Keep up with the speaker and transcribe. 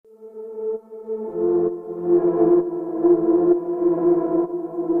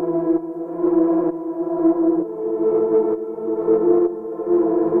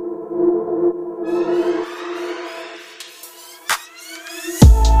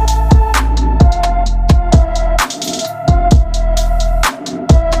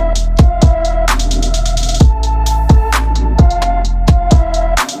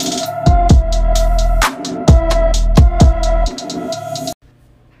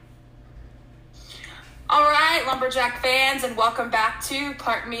Lumberjack fans, and welcome back to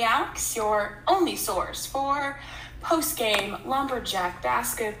Pardon Me Alex, your only source for post-game Lumberjack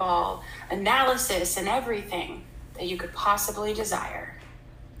basketball analysis and everything that you could possibly desire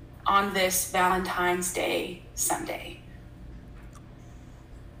on this Valentine's Day Sunday.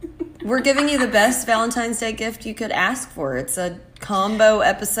 We're giving you the best Valentine's Day gift you could ask for. It's a combo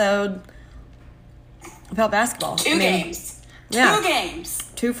episode about basketball. Two games.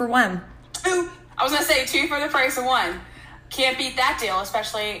 Two for one. I was going to say 2 for the price of 1. Can't beat that deal,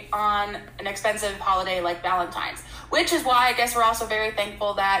 especially on an expensive holiday like Valentine's. Which is why I guess we're also very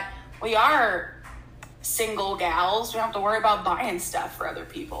thankful that we are single gals. We don't have to worry about buying stuff for other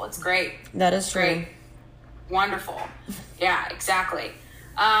people. It's great. That is true. Great. Wonderful. Yeah, exactly.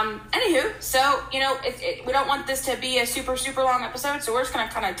 Anywho, so, we don't want this to be a super, super long episode, so we're just going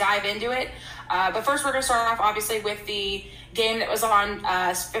to kind of dive into it. But first, we're going to start off, obviously, with the game that was on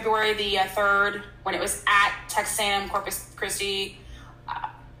February the 3rd when it was at Texas A&M Corpus Christi.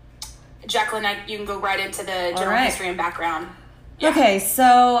 Jacqueline, you can go right into the general history and background. Yeah. Okay,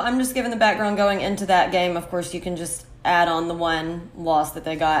 so I'm just giving the background going into that game. Of course, you can just add on the one loss that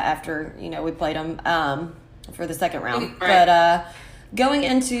they got after, we played them for the second round. Right. But going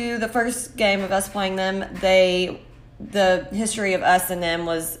into the first game of us playing them, the history of us and them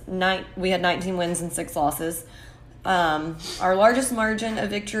was we had 19 wins and 6 losses. Our largest margin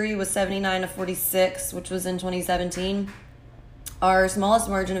of victory was 79-46, which was in 2017. Our smallest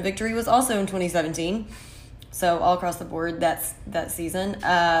margin of victory was also in 2017. So all across the board, that season,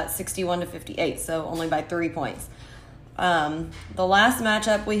 61-58, so only by 3 points. The last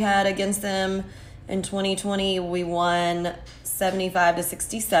matchup we had against them in 2020, we won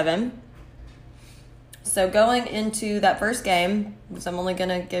 75-67. So going into that first game, because I'm only going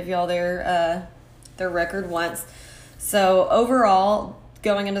to give y'all their record once. So overall,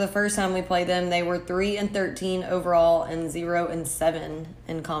 going into the first time we played them, they were 3-13 overall and 0-7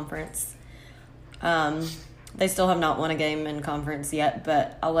 in conference. They still have not won a game in conference yet,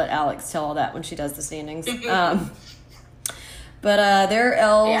 but I'll let Alex tell all that when she does the standings. But their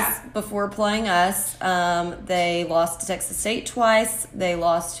L's before playing us, they lost to Texas State twice. They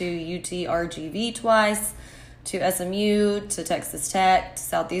lost to UTRGV twice, to SMU, to Texas Tech, to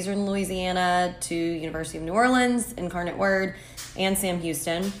Southeastern Louisiana, to University of New Orleans, Incarnate Word, and Sam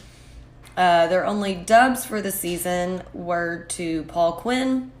Houston. Their only dubs for the season were to Paul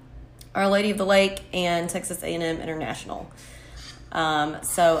Quinn, Our Lady of the Lake, and Texas A&M International.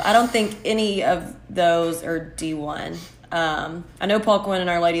 So I don't think any of those are D1. I know Paul Quinn and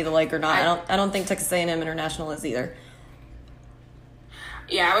Our Lady of the Lake are not. I don't think Texas A&M International is either.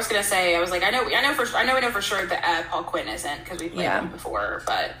 Yeah, I was gonna say. I was like, I know for sure that Paul Quinn isn't because we played him before,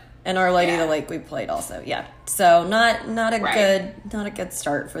 but and Our Lady of the Lake we played also. Yeah, so not a good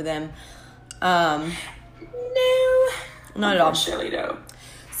start for them. No, not at all. Surely no.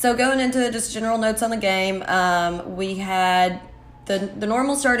 So going into just general notes on the game, we had the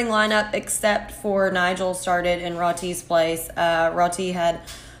normal starting lineup except for Nigel started in Rati's place. Rati had a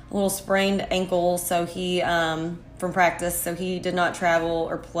little sprained ankle, so he from practice, so he did not travel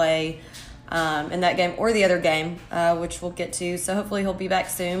or play in that game or the other game, which we'll get to. So hopefully he'll be back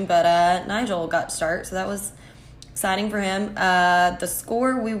soon. But Nigel got to start, so that was exciting for him. The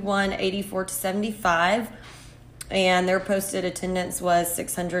score, we won 84-75, and their posted attendance was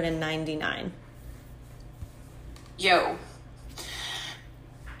 699. Yo.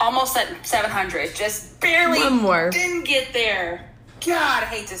 Almost at 700. Just barely. One more. Didn't get there. God,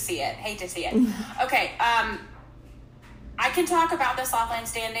 hate to see it. Okay, I can talk about the Southland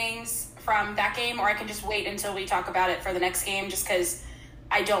standings from that game, or I can just wait until we talk about it for the next game, just because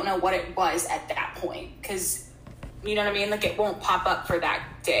I don't know what it was at that point. Because, you know what I mean? Like, it won't pop up for that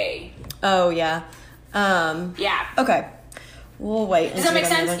day. Oh, yeah. Yeah. Okay. We'll wait. Does that make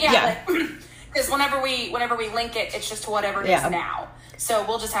sense? Yeah. Because whenever we link it, it's just to whatever it is now. So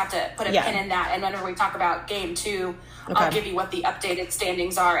we'll just have to put a pin in that. And whenever we talk about game 2, I'll give you what the updated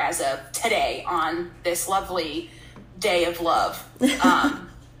standings are as of today on this lovely day of love.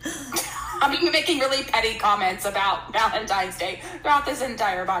 I'm even making really petty comments about Valentine's Day throughout this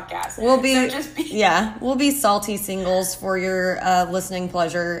entire podcast. We'll be salty singles for your listening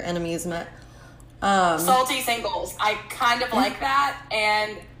pleasure and amusement. Salty singles. I kind of like that,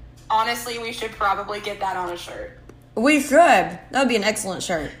 and honestly, we should probably get that on a shirt. We should. That would be an excellent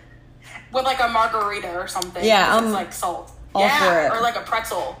shirt. With like a margarita or something. Yeah, it's like salt. All for it. Or like a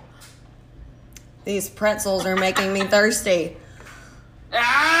pretzel. These pretzels are making me thirsty.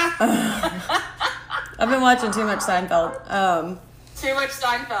 I've been watching too much Seinfeld. Too much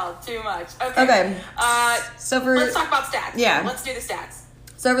Seinfeld. Too much. Okay. So let's talk about stats. Yeah. Let's do the stats.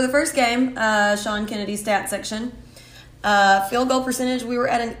 So for the first game, Sean Kennedy stat section, field goal percentage, we were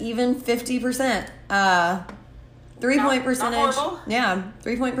at an even 50%. 3-point percentage, not horrible.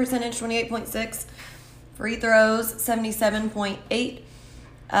 3-point percentage, 28.6. Free throws,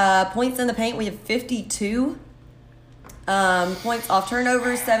 77.8. Points in the paint, we have 52. Points off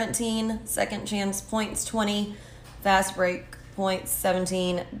turnovers, 17. Second chance points, 20. Fast break points,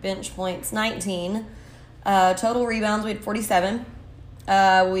 17. Bench points, 19. Total rebounds, we had 47.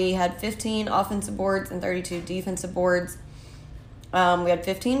 We had 15 offensive boards and 32 defensive boards. We had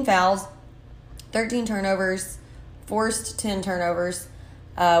 15 fouls, 13 turnovers, forced 10 turnovers.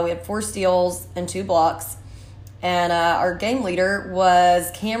 We had 4 steals and 2 blocks. And our game leader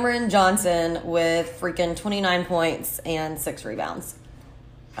was Cameron Johnson with freaking 29 points and 6 rebounds.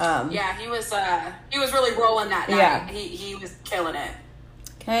 He was really rolling that night. Yeah. He was killing it.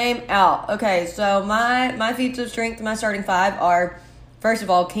 Came out. Okay, so my feats of strength, my starting 5 are, first of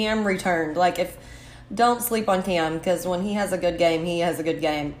all, Cam returned. Don't sleep on Cam, because when he has a good game, he has a good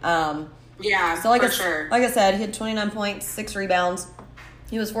game. For sure. Like I said, he had 29 points, 6 rebounds.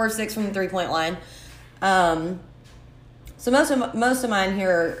 He was 4 of 6 from the 3-point line. So most of mine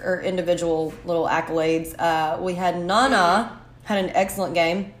here are individual little accolades. We had Nana had an excellent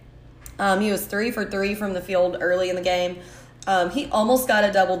game. He was 3 for 3 from the field early in the game. He almost got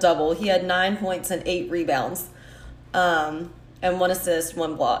a double-double. He had 9 points and 8 rebounds. And 1 assist,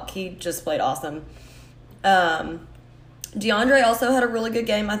 1 block. He just played awesome. DeAndre also had a really good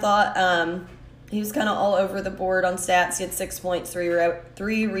game, I thought. He was kind of all over the board on stats. He had 6 points,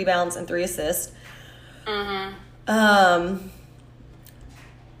 3 rebounds, and 3 assists. Mm-hmm.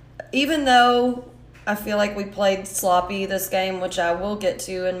 Even though I feel like we played sloppy this game, which I will get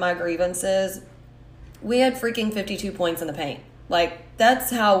to in my grievances, we had freaking 52 points in the paint.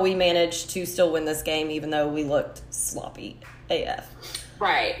 That's how we managed to still win this game, even though we looked sloppy AF.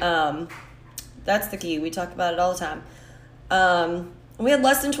 Right. That's the key. We talk about it all the time. We had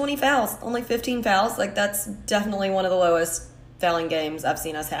less than 20 fouls, only 15 fouls. That's definitely one of the lowest fouling games I've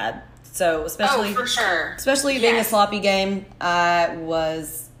seen us had. So especially, for sure. Especially being a sloppy game, I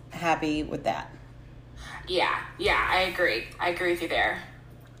was happy with that. Yeah, I agree. I agree with you there.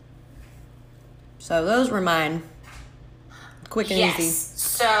 So those were mine. Quick and easy.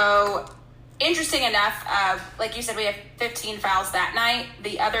 So interesting enough, like you said, we have 15 fouls that night.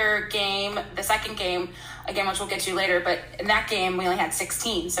 The other game, the second game, again, which we'll get to later, but in that game we only had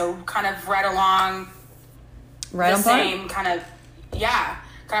 16. So kind of right along right the on same par?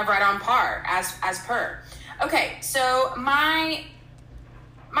 Kind of right on par as per. Okay, so my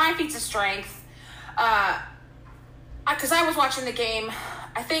feats of strength, because I was watching the game,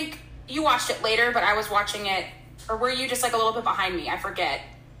 I think you watched it later, but I was watching it, or were you just a little bit behind me? I forget.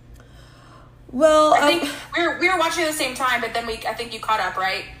 Well, I think we were watching at the same time, but then I think you caught up,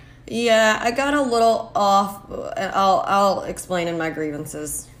 right? Yeah, I got a little off. I'll explain in my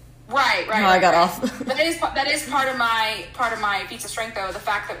grievances. Right. How I got off. that is part of my feats of strength, though, the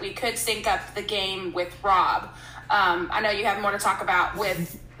fact that we could sync up the game with Rob. I know you have more to talk about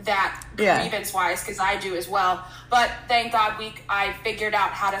with that grievance wise, because I do as well. But thank God I figured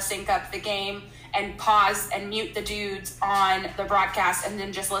out how to sync up the game and pause and mute the dudes on the broadcast, and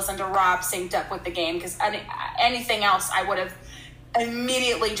then just listen to Rob synced up with the game. Because anything else, I would have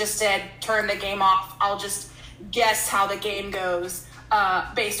immediately just said, turn the game off. I'll just guess how the game goes.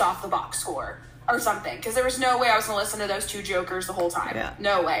 Based off the box score or something, because there was no way I was going to listen to those two jokers the whole time. Yeah.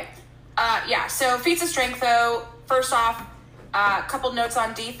 No way. So feats of strength, though. First off, a couple notes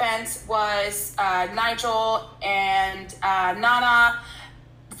on defense was Nigel and Nana.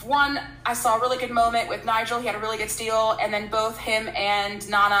 One, I saw a really good moment with Nigel. He had a really good steal, and then both him and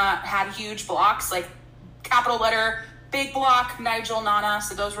Nana had huge blocks, capital letter, big block, Nigel, Nana,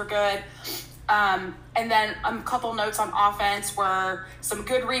 so those were good. And then a couple notes on offense were some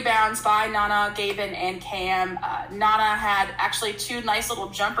good rebounds by Nana, Gavin, and Cam. Nana had actually 2 nice little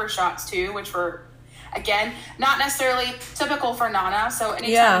jumper shots too, which were, again, not necessarily typical for Nana. So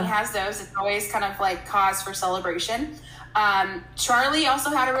anytime he has those, it's always kind of cause for celebration. Charlie also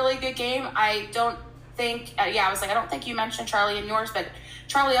had a really good game. I don't think, I don't think you mentioned Charlie in yours, but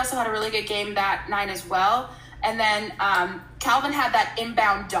Charlie also had a really good game that night as well. And then Calvin had that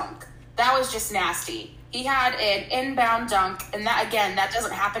inbound dunk. That was just nasty. He had an inbound dunk, and that, again, that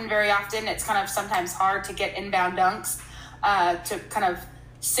doesn't happen very often. It's kind of sometimes hard to get inbound dunks to kind of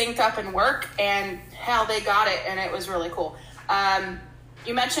sync up and work, and hell, they got it, and it was really cool.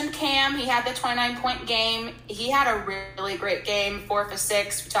 You mentioned Cam. He had the 29-point game. He had a really great game, 4 for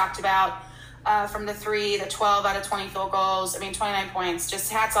 6. We talked about from the 3, the 12 out of 20 field goals. 29 points.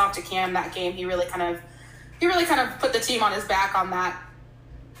 Just hats off to Cam that game. He really kind of put the team on his back on that.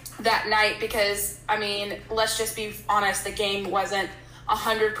 that night because, I mean, let's just be honest, the game wasn't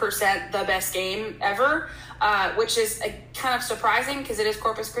 100% the best game ever, which is kind of surprising because it is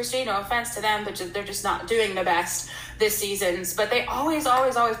Corpus Christi. No offense to them, but they're just not doing the best this season. But they always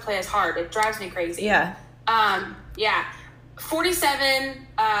play us hard. It drives me crazy. Yeah. 47.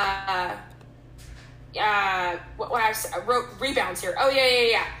 What I wrote rebounds here. Oh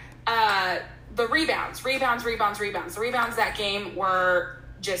yeah. The rebounds. The rebounds that game were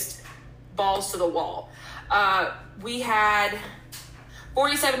just balls to the wall. We had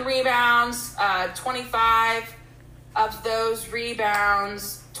 47 rebounds, 25 of those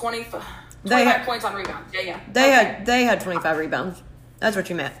rebounds, 25 points on rebounds. Yeah. They had 25 rebounds. That's what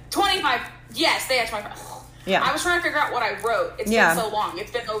you meant. 25. Yes, they had 25. Yeah. I was trying to figure out what I wrote. It's been so long.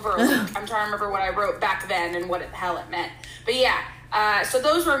 It's been over a week. I'm trying to remember what I wrote back then and what the hell it meant. But yeah, so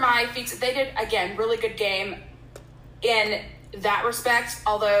those were my feats. They did, again, really good game in that respect,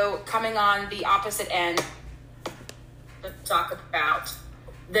 although coming on the opposite end, let's talk about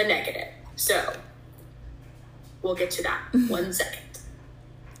the negative. So we'll get to that 1 second.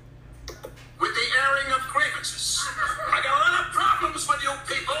 With the airing of grievances, I got a lot of problems with you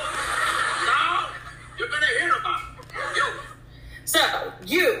people. Now you're gonna hear about it. You. So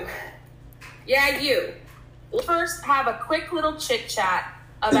you. We'll first have a quick little chit chat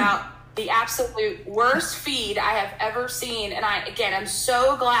about the absolute worst feed I have ever seen, and I'm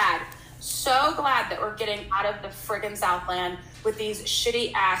so glad that we're getting out of the friggin' Southland with these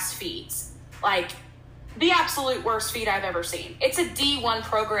shitty ass feeds. Like, the absolute worst feed I've ever seen. It's a D1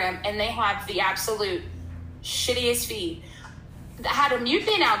 program, and they have the absolute shittiest feed. I had to mute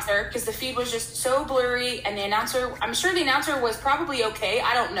the announcer because the feed was just so blurry, and I'm sure the announcer was probably okay.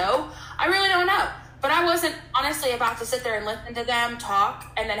 I don't know. I really don't know. But I wasn't honestly about to sit there and listen to them talk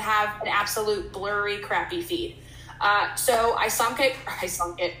and then have an absolute blurry, crappy feed. So I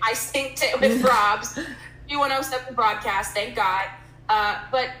synced it with Rob's Q107 broadcast, thank God.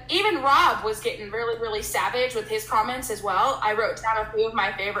 But even Rob was getting really, really savage with his comments as well. I wrote down a few of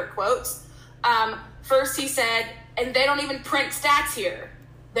my favorite quotes. First he said, and they don't even print stats here.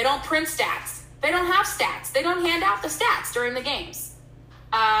 They don't print stats. They don't have stats. They don't hand out the stats during the games.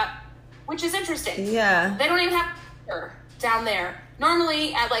 Which is interesting. Yeah. They don't even have down there.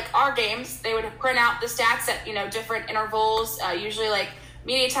 Normally at like our games, they would print out the stats at, different intervals, usually like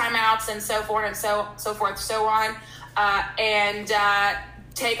media timeouts and so forth and so on, and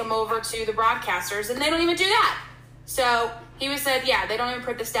take them over to the broadcasters, and they don't even do that. So he said, yeah, they don't even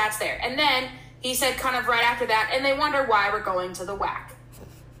print the stats there. And then he said kind of right after that, and they wonder why we're going to the WAC.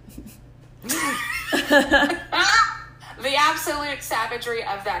 The absolute savagery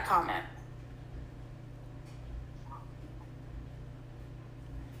of that comment.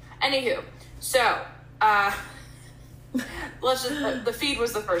 Anywho, so the feed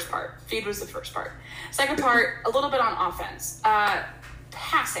was the first part. Second part, a little bit on offense.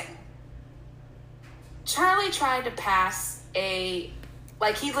 Passing. Charlie tried to pass he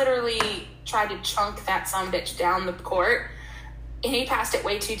literally tried to chunk that sumbitch down the court, and he passed it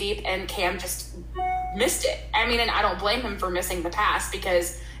way too deep, and Cam just missed it. I mean, and I don't blame him for missing the pass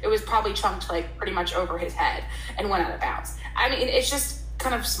because it was probably chunked like pretty much over his head and went out of bounds. I mean, it's just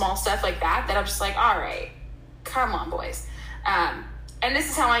kind of small stuff like that I'm just like, all right, come on, boys. And this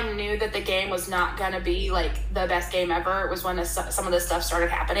is how I knew that the game was not going to be like the best game ever. It was when some of this stuff started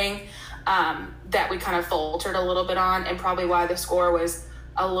happening that we kind of faltered a little bit on, and probably why the score was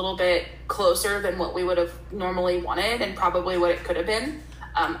a little bit closer than what we would have normally wanted and probably what it could have been.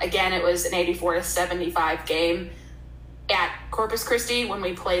 Again, it was an 84-75 game. At Corpus Christi, when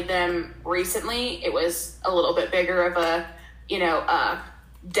we played them recently, it was a little bit bigger of a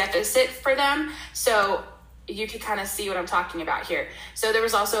deficit for them. So you can kind of see what I'm talking about here. So there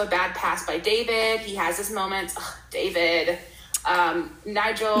was also a bad pass by David. He has his moments. David.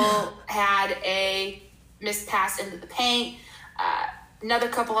 Nigel had a missed pass into the paint. Another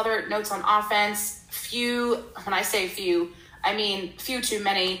couple other notes on offense. When I say few, I mean few too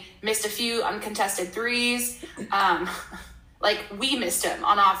many. Missed a few uncontested threes. We missed them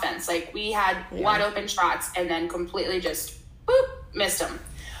on offense. Like, we had wide open shots and then completely just missed them.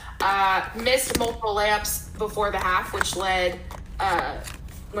 Missed multiple layups before the half, which led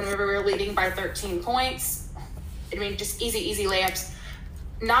when we were leading by 13 points. I mean, just easy layups.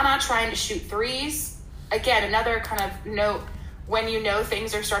 Nana trying to shoot threes. Again, another kind of note, when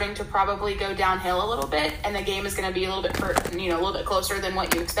things are starting to probably go downhill a little bit and the game is going to be a little bit closer than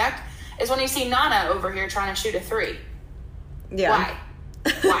what you expect, is when you see Nana over here trying to shoot a three. Yeah.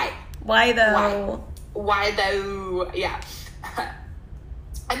 Why? Why though? Why though? Yeah.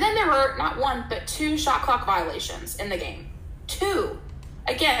 And then there were not one, but two shot clock violations in the game. 2.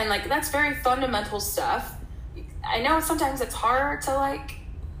 again, like, that's very fundamental stuff. I know sometimes it's hard to, like,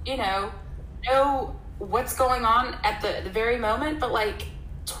 know what's going on at the very moment, but, like,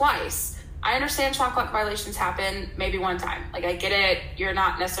 twice. I understand shot clock violations happen maybe one time. Like, I get it. You're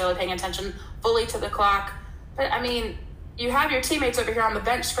not necessarily paying attention fully to the clock. But, I mean, you have your teammates over here on the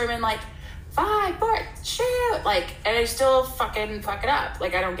bench screaming, like, 5, 4, shoot! Like, and they still fucking fuck it up.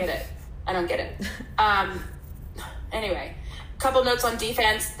 Like, I don't get it. Anyway, couple notes on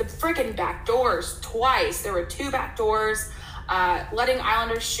defense. The freaking back doors, twice. There were 2 back doors. Letting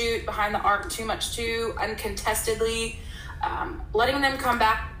Islanders shoot behind the arc too much too uncontestedly. Letting them come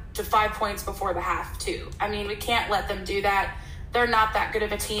back to 5 points before the half too. I mean, we can't let them do that. They're not that good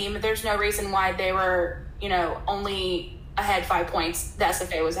of a team. There's no reason why they were, only ahead 5 points. The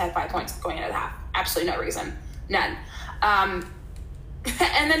SFA was ahead 5 points going into the half. Absolutely no reason. None.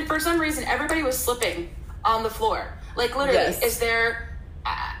 And then for some reason, everybody was slipping on the floor. Like, literally, Yes. is there,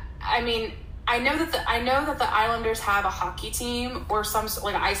 I mean, I know that the Islanders have a hockey team or some,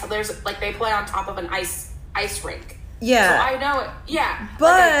 like, ice, there's, like, they play on top of an ice rink. Yeah. So I know it. Yeah.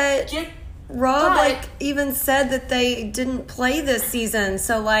 But Like, Rob, like, even said that they didn't play this season.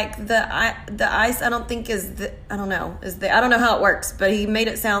 So, like, the ice, I don't think I don't know how it works, but he made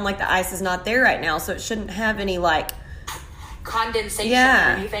it sound like the ice is not there right now, so it shouldn't have any, like, condensation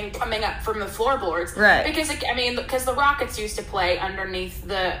Yeah. or anything coming up from the floorboards. Right. Because the Rockets used to play underneath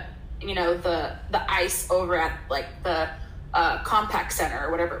the ice over at, like, the Compact Center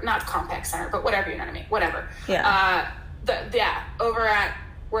or whatever. Not Compact Center, but whatever, you know what I mean? Whatever. Yeah. Over at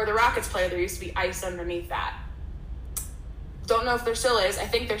where the Rockets play, there used to be ice underneath that. Don't know if there still is. I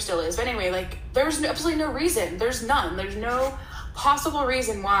think there still is. But anyway, like, there's absolutely no reason. There's none. There's no possible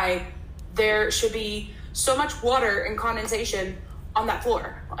reason why there should be so much water and condensation on that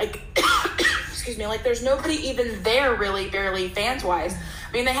floor. Like, excuse me, like, there's nobody even there really, barely fans-wise.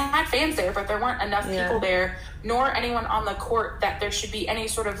 I mean, they had fans there, but there weren't enough Yeah. people there, nor anyone on the court that there should be any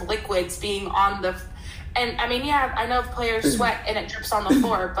sort of liquids being on the... And, I mean, yeah, I know players sweat and it drips on the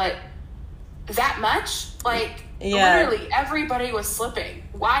floor, but that much? Like, Yeah. literally, everybody was slipping.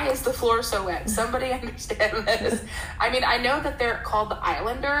 Why is the floor so wet? Somebody understand this. I mean, I know that they're called the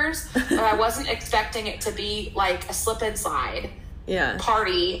Islanders, but I wasn't expecting it to be, like, a slip and slide Yeah.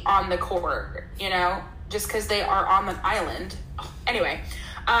 party on the court, just because they are on the island. Anyway,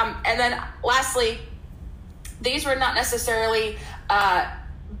 and then lastly, these were not necessarily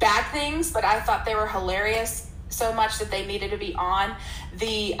bad things, but I thought they were hilarious so much that they needed to be on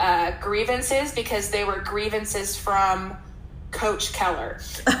the grievances, because they were grievances from Coach Keller.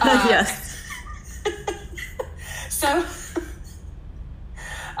 Yes. So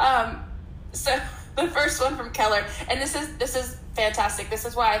the first one from Keller, and this is fantastic. This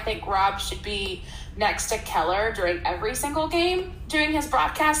is why I think Rob should be next to Keller during every single game doing his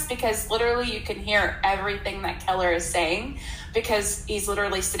broadcast, because literally you can hear everything that Keller is saying, because he's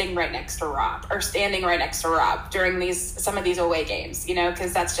literally sitting right next to Rob, or standing right next to Rob during some of these away games,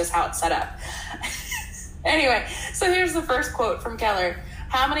 because that's just how it's set up. Anyway, so here's the first quote from Keller.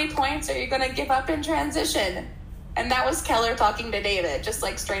 How many points are you going to give up in transition? And that was Keller talking to David, just,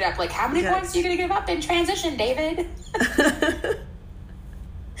 like, straight up, like, how many Yes. points are you going to give up in transition, David?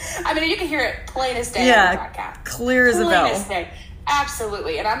 I mean, you can hear it plain as day on the Yeah. broadcast. Clear as a Plain bell. as day.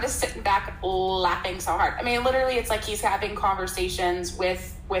 Absolutely. And I'm just sitting back laughing so hard. I mean, literally, it's like he's having conversations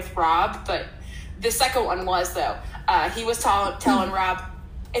with Rob, but the second one was, though, he was telling Rob,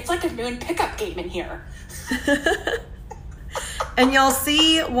 it's like a noon pickup game in here. And y'all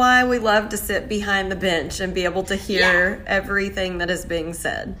see why we love to sit behind the bench and be able to hear everything that is being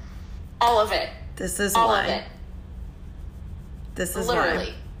said. All of it. This is All why. of it. This is Literally.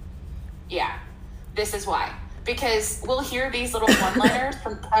 why. Yeah. This is why. Because we'll hear these little one-liners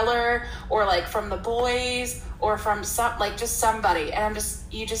from Keller, or, like, from the boys, or from just somebody, and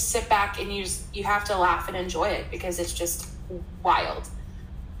you just sit back and you have to laugh and enjoy it, because it's just wild.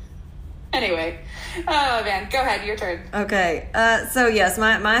 Anyway, oh man, go ahead, your turn. Okay, so yes,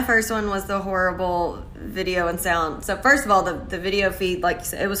 my first one was the horrible video and sound. So first of all, the video feed, like you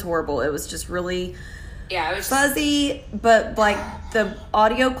said, it was horrible. It was just really Yeah, it was fuzzy, but, like, the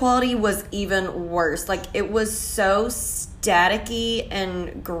audio quality was even worse. Like, it was so staticky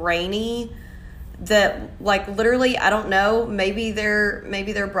and grainy that, like, literally, I don't know, maybe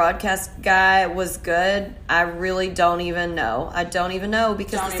their broadcast guy was good. I really don't even know. I don't even know,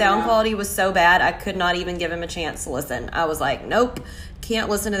 because the sound quality was so bad, I could not even give him a chance to listen. I was like, nope, can't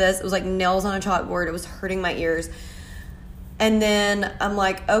listen to this. It was like nails on a chalkboard. It was hurting my ears. And then I'm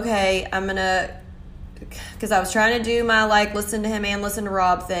like, okay, I'm gonna, because I was trying to do my, like, listen to him and listen to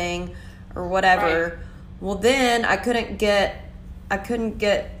Rob thing or whatever. Right. Well, then I couldn't get I couldn't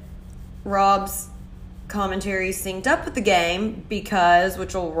get Rob's commentary synced up with the game because,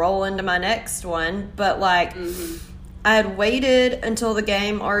 which will roll into my next one, but like I had waited until the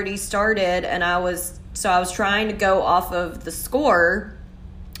game already started, and I was trying to go off of the score.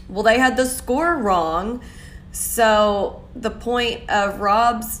 Well, they had the score wrong. So the point of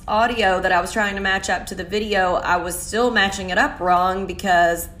Rob's audio that I was trying to match up to the video, I was still matching it up wrong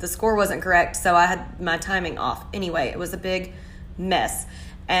because the score wasn't correct. So I had my timing off. Anyway, it was a big mess.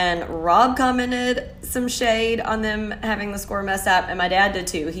 And Rob commented some shade on them having the score messed up, and my dad did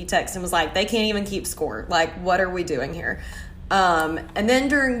too. He texted and was like, they can't even keep score. Like, what are we doing here? And then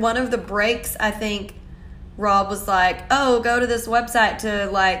during one of the breaks, I think Rob was like, oh, go to this website to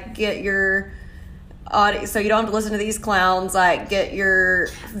like get your audio, so you don't have to listen to these clowns, like get your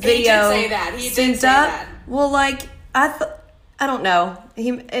video. He did say that. He did say that. Well, like I don't know.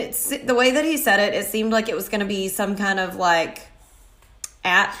 It's the way that he said it. It seemed like it was going to be some kind of like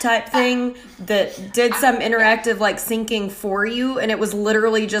app type thing that did some interactive like syncing for you, and it was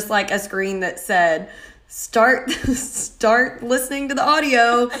literally just like a screen that said start listening to the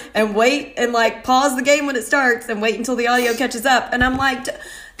audio and wait, and like pause the game when it starts and wait until the audio catches up. And I'm like,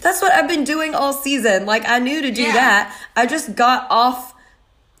 that's what I've been doing all season. Like, I knew to do that. I just got off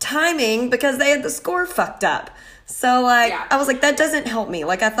timing because they had the score fucked up. So, like, I was like, that doesn't help me.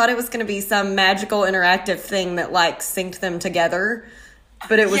 Like, I thought it was going to be some magical interactive thing that, like, synced them together.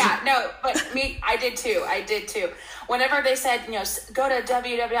 But it was... Yeah, no, but I did too. Whenever they said, you know, go to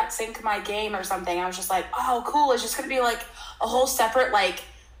www.syncmygame or something, I was just like, oh, cool. It's just going to be, like, a whole separate, like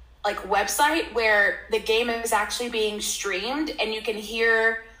website where the game is actually being streamed and you can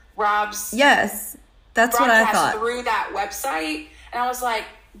hear Rob's that's what I thought through that website. And I was like,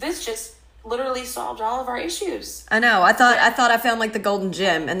 this just literally solved all of our issues. I know. I thought I found like the golden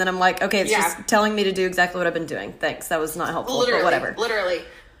gem, and then I'm like, okay, it's just telling me to do exactly what I've been doing. Thanks. That was not helpful, but whatever. Literally.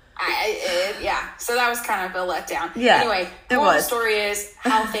 So that was kind of a letdown. Yeah. Anyway, the moral of the story is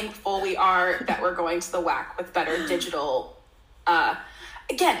how thankful we are that we're going to the WAC with better digital.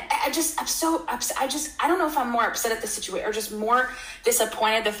 Again, I'm so upset. I don't know if I'm more upset at the situation or just more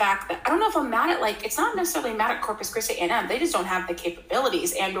disappointed the fact that I don't know if I'm mad at, like, it's not necessarily mad at Corpus Christi A&M. They just don't have the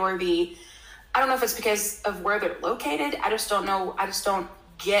capabilities I don't know if it's because of where they're located. I just don't know. I just don't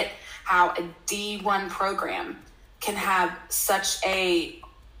get how a D1 program can have such a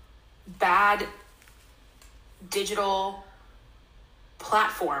bad digital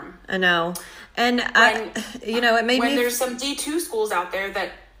platform. I know. And it made when me... there's some D2 schools out there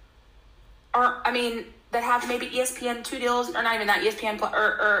that that have maybe ESPN 2 deals, or not even that, ESPN,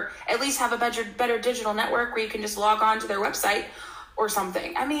 or at least have a better digital network where you can just log on to their website or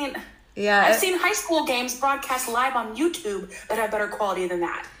something. I mean, I've seen high school games broadcast live on YouTube that have better quality than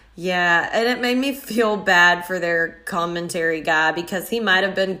that. Yeah, and it made me feel bad for their commentary guy because he might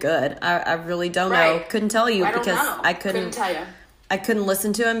have been good. I really don't know. Couldn't tell you because I couldn't tell you. I couldn't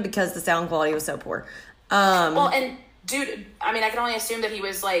listen to him because the sound quality was so poor. Well, and dude, I mean, I can only assume that he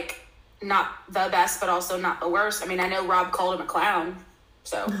was like not the best, but also not the worst. I mean, I know Rob called him a clown,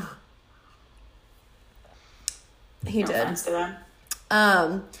 so he did. Offense to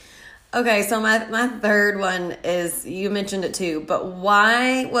them. Okay, so my third one is, you mentioned it too, but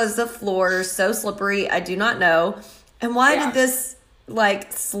why was the floor so slippery? I do not know. And why did this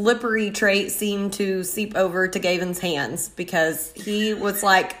like slippery trait seem to seep over to Gavin's hands? Because he was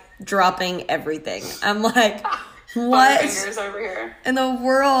like dropping everything. I'm like, what fingers over here in the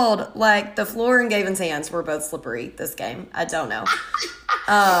world? Like, the floor in Gavin's hands were both slippery this game. I don't know.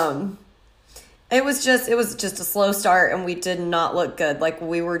 It was just a slow start, and we did not look good. Like,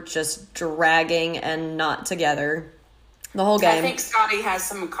 we were just dragging and not together the whole game. I think Scotty has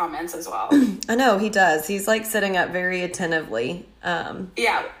some comments as well. I know, he does. He's, like, sitting up very attentively.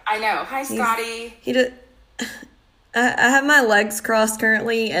 Yeah, I know. Hi, Scotty. I have my legs crossed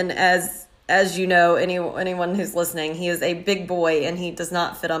currently, and as you know, anyone who's listening, he is a big boy, and he does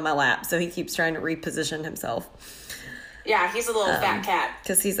not fit on my lap, so he keeps trying to reposition himself. Yeah, he's a little fat cat.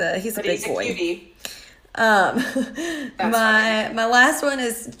 Because he's a big boy. Cutie. My last one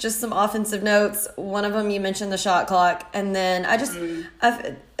is just some offensive notes. One of them, you mentioned the shot clock, and then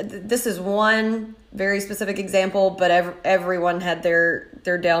this is one very specific example, but everyone had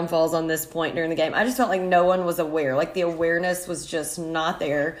their downfalls on this point during the game. I just felt like no one was aware. Like, the awareness was just not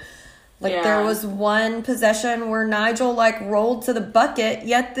there. Like, there was one possession where Nigel, like, rolled to the bucket,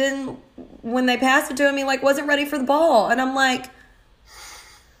 yet then when they passed it to him, he, like, wasn't ready for the ball. And I'm like,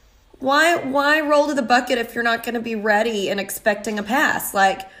 why roll to the bucket if you're not going to be ready and expecting a pass?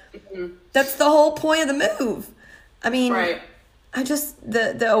 Like, that's the whole point of the move. I mean,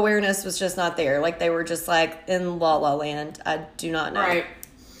 the awareness was just not there. Like, they were just like in La La Land. I do not know. Right.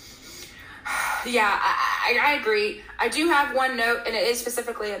 Yeah, I agree. I do have one note, and it is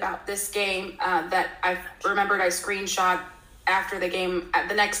specifically about this game that I remembered I screenshot after the game,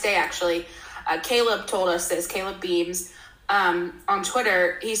 the next day actually. Caleb told us this, Caleb Beams, on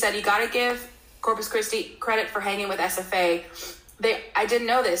Twitter. He said, you got to give Corpus Christi credit for hanging with SFA. I didn't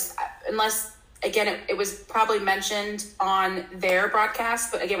know this, unless, again, it was probably mentioned on their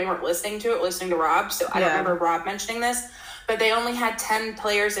broadcast, but again, we weren't listening to it, listening to Rob, so I don't remember Rob mentioning this. But they only had 10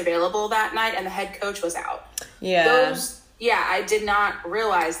 players available that night, and the head coach was out. Yeah. I did not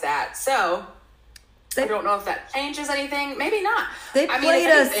realize that. So, I don't know if that changes anything. Maybe not. They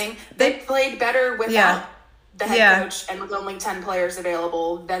played better without the head coach and with only 10 players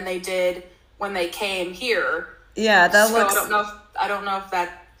available than they did when they came here. Yeah, I don't know if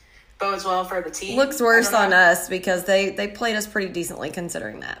that bodes well for the team. Looks worse on us because they played us pretty decently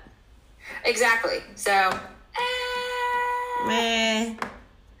considering that. Exactly. So, meh.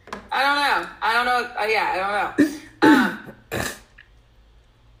 I don't know. I don't know.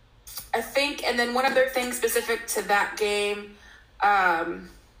 I think, and then one other thing specific to that game,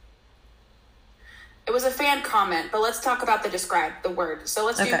 it was a fan comment, but let's talk about the word. So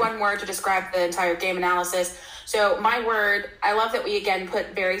let's do one word to describe the entire game analysis. So my word, I love that we again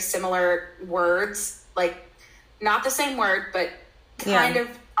put very similar words, like not the same word, but kind of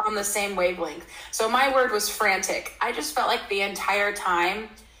on the same wavelength. So my word was frantic. I just felt like the entire time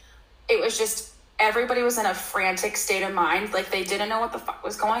it was just everybody was in a frantic state of mind. Like they didn't know what the fuck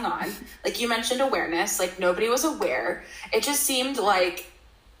was going on. Like you mentioned awareness, like nobody was aware. It just seemed like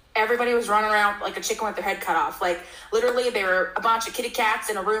everybody was running around like a chicken with their head cut off. Like literally they were a bunch of kitty cats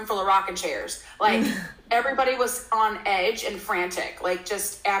in a room full of rocking chairs. Like everybody was on edge and frantic, like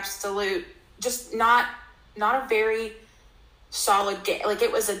just absolute, just not a very solid game. Like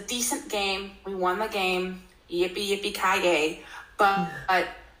it was a decent game. We won the game. Yippee, yippee, ki-yay. But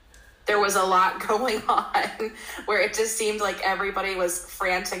there was a lot going on where it just seemed like everybody was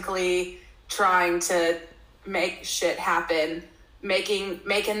frantically trying to make shit happen, making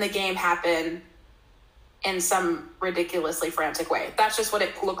the game happen in some ridiculously frantic way. That's just what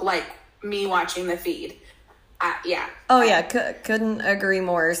it looked like me watching the feed. Oh yeah, couldn't agree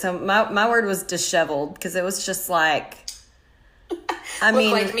more. So my word was disheveled because it was just like, I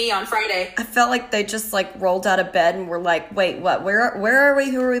mean, like me on Friday. I felt like they just like rolled out of bed and were like, wait, what? Where are we?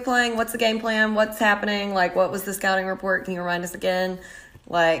 Who are we playing? What's the game plan? What's happening? Like, what was the scouting report? Can you remind us again?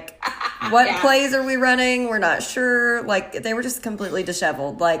 Like, what plays are we running? We're not sure. Like, they were just completely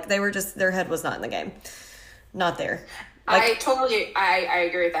disheveled. Like, they were just, their head was not in the game. Not there. Like, I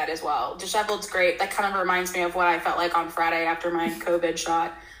agree with that as well. Disheveled's great. That kind of reminds me of what I felt like on Friday after my COVID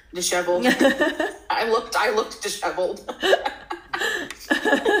shot. Disheveled. I looked disheveled.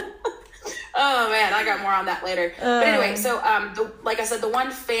 Oh man, I got more on that later. But anyway, so like I said, the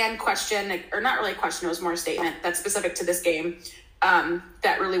one fan question, or not really a question, it was more a statement that's specific to this game,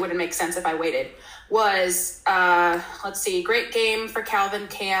 that really wouldn't make sense if I waited, was let's see, great game for Calvin,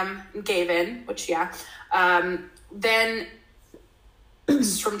 Cam, and Gavin, which then this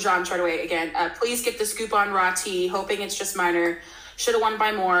is from John Treadway again. Please get the scoop on Raw T, hoping it's just minor. Should have won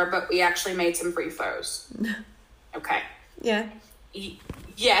by more, but we actually made some free throws. Okay. Yeah.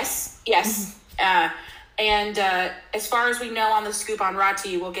 Yes. And as far as we know on the scoop on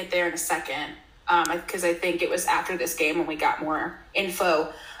Rati, we'll get there in a second, because I think it was after this game when we got more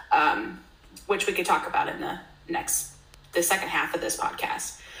info, which we could talk about in the second half of this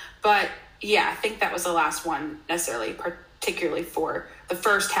podcast. But yeah, I think that was the last one necessarily, particularly for the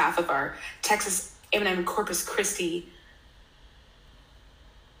first half of our Texas A&M Corpus Christi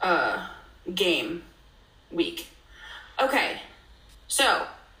game week. Okay. So,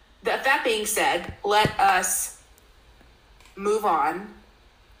 that being said, let us move on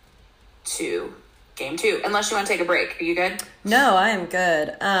to game 2. Unless you want to take a break. Are you good? No, I am good.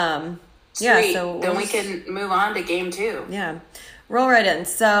 Sweet. So then we can move on to game 2. Yeah. Roll right in.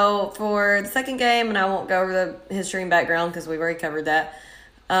 So, for the second game, and I won't go over the history and background because we've already covered that.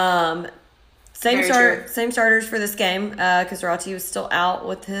 Same starters for this game because Rati was still out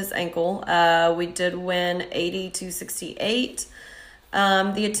with his ankle. We did win 80-68.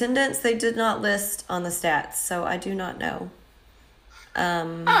 The attendance they did not list on the stats, so I do not know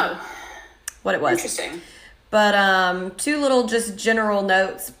what it was. Interesting. But 2 little just general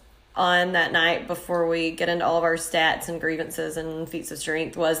notes on that night before we get into all of our stats and grievances and feats of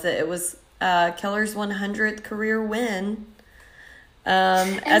strength was that it was Keller's 100th career win.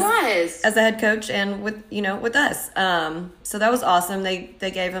 As a head coach and with us. So that was awesome. They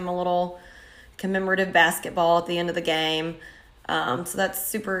gave him a little commemorative basketball at the end of the game. So that's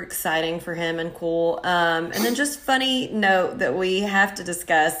super exciting for him and cool. And then just funny note that we have to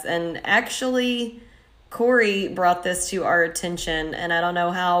discuss, and actually Corey brought this to our attention, and I don't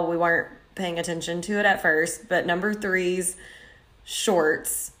know how we weren't paying attention to it at first, but number 3's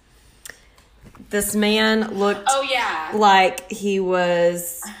shorts. This man looked like he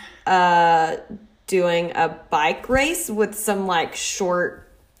was doing a bike race with some like short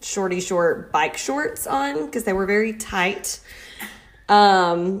bike shorts on, because they were very tight.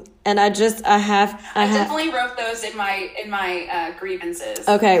 And I definitely wrote those in my grievances.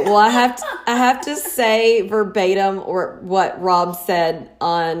 Okay, well I have to say verbatim or what Rob said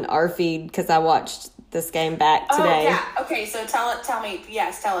on our feed, because I watched this game back today. Oh yeah. Okay, so tell us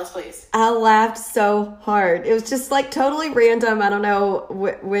please. I laughed so hard. It was just like totally random. I don't know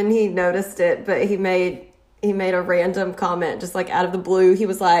when he noticed it, but he made a random comment just like out of the blue. He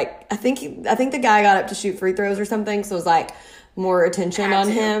was like, I think the guy got up to shoot free throws or something, so it was like more attention on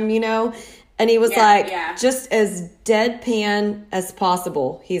him, you know? And he was just as deadpan as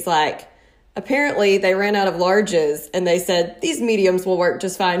possible. He's like, apparently they ran out of larges and they said, these mediums will work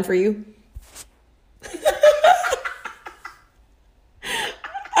just fine for you.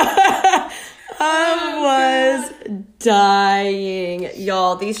 I was dying.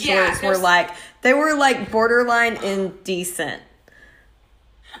 Y'all, these shorts were like borderline indecent.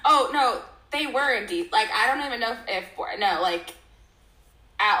 Oh, no, they were indeed. Like, I don't even know like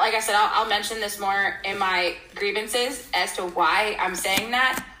I said, I'll mention this more in my grievances as to why I'm saying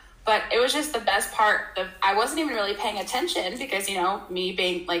that. But it was just the best part. I wasn't even really paying attention because, you know, me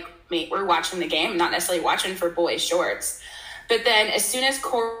being like me, we're watching the game, not necessarily watching for boys' shorts. But then as soon as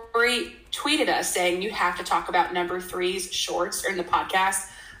Corey tweeted us saying, you have to talk about number 3's shorts in the podcast,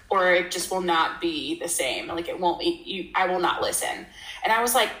 or it just will not be the same. Like, it won't be, I will not listen. And I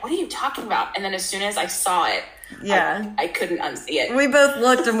was like, what are you talking about? And then as soon as I saw it, I couldn't unsee it. We both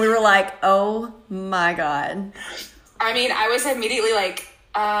looked and we were like, oh my God. I mean, I was immediately like,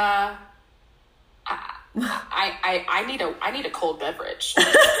 I need a cold beverage.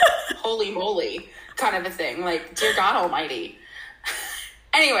 Holy moly, kind of a thing. Like, dear God Almighty.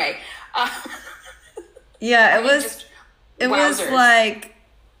 Anyway, it was like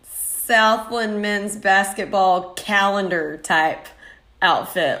Southland men's basketball calendar type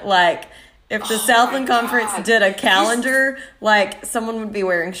outfit. Like, if the Southland Conference did a calendar, like someone would be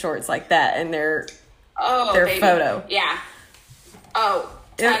wearing shorts like that in their photo. Yeah.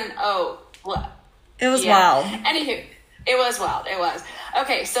 It was wild. Anywho, it was wild. It was.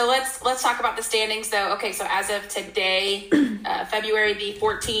 Okay, so let's talk about the standings, though. Okay, so as of today, February the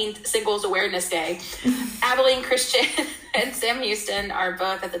 14th, Singles Awareness Day, Abilene Christian and Sam Houston are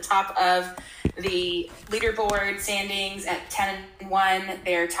both at the top of the leaderboard standings at 10-1.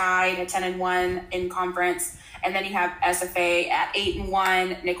 They're tied at 10-1 in conference, and then you have SFA at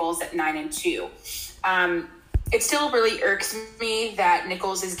 8-1, Nichols at 9-2. It still really irks me that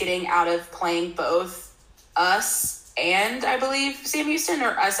Nichols is getting out of playing both us and I believe Sam Houston,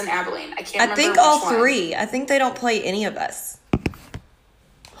 or us and Abilene. I can't remember. I think all three. I think they don't play any of us.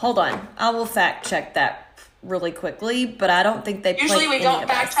 Hold on. I will fact check that really quickly, but I don't think they play any of us. Usually we don't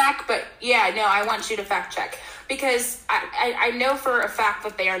fact check, but yeah, no, I want you to fact check. Because I know for a fact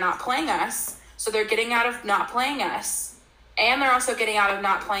that they are not playing us, so they're getting out of not playing us, and they're also getting out of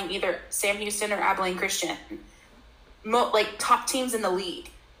not playing either Sam Houston or Abilene Christian. Like, top teams in the league.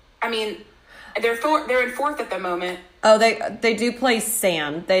 I mean, they're in fourth at the moment. Oh, they do play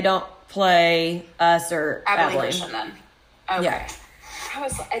Sam. They don't play us or Abilene. Christian then. Okay. Yeah.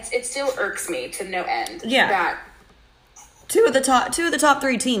 It still irks me to no end. Yeah. That two of the top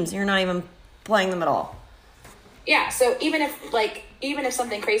three teams, you're not even playing them at all. Yeah. So even if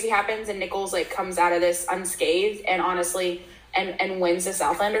something crazy happens and Nichols like comes out of this unscathed and honestly and wins the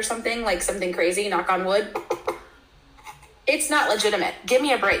Southland or something, like something crazy, knock on wood, it's not legitimate. Give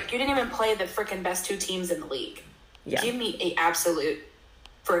me a break. You didn't even play the freaking best two teams in the league. Yeah. Give me a absolute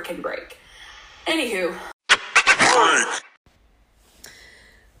freaking break. Anywho.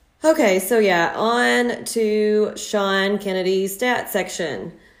 Okay, so yeah, on to Sean Kennedy's stat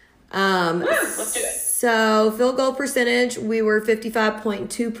section. Let's do it. So field goal percentage, we were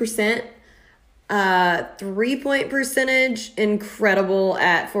 55.2%. 3-point percentage, incredible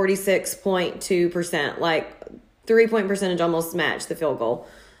at 46.2%. Like, 3-point percentage almost matched the field goal.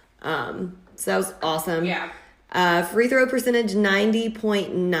 So that was awesome. Yeah. Free throw percentage,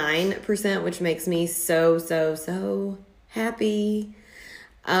 90.9%, which makes me so happy.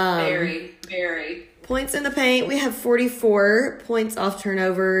 Very, very. Points in the paint, we have 44. Points off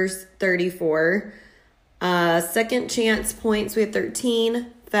turnovers, 34. Second chance points, we have 13.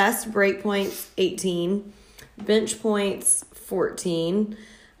 Fast break points, 18. Bench points, 14.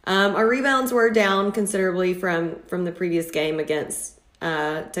 Our rebounds were down considerably from the previous game against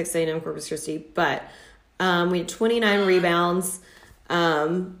Texas A&M Corpus Christi, but we had 29 rebounds.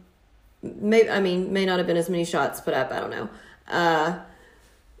 May not have been as many shots put up. I don't know.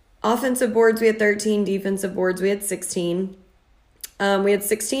 Offensive boards, we had 13. Defensive boards, we had 16. We had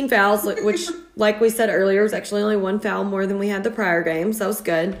 16 fouls, which, like we said earlier, was actually only one foul more than we had the prior game, so that was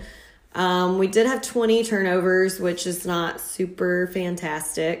good. We did have 20 turnovers, which is not super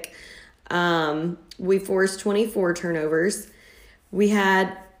fantastic. We forced 24 turnovers. We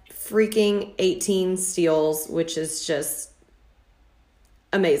had freaking 18 steals, which is just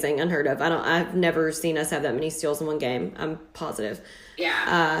amazing, unheard of. I've never seen us have that many steals in one game. I'm positive.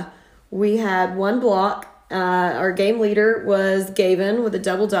 Yeah. We had one block. Our game leader was Gavin with a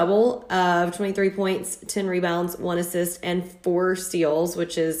double-double of 23 points, 10 rebounds, 1 assist, and 4 steals,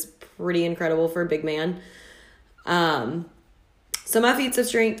 which is pretty incredible for a big man. So my feats of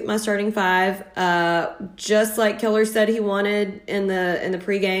strength, my starting 5, just like Keller said he wanted in the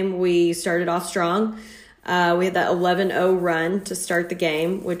pregame, we started off strong. We had that 11-0 run to start the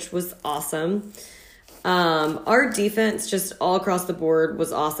game, which was awesome. Our defense just all across the board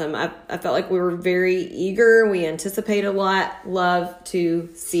was awesome. I felt like we were very eager. We anticipated a lot. Love to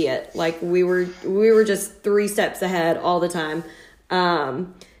see it. Like we were just 3 steps ahead all the time.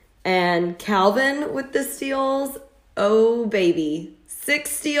 And Calvin with the steals. Oh baby. 6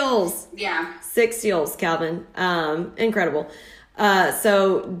 steals. Yeah. 6 steals, Calvin. Incredible.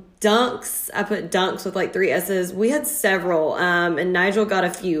 So dunks, I put dunks with like 3 S's. We had several. And Nigel got a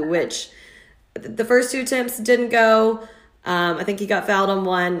few, which the first 2 attempts didn't go. I think he got fouled on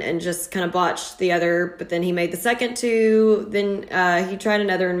one and just kind of botched the other, but then he made the second 2. Then he tried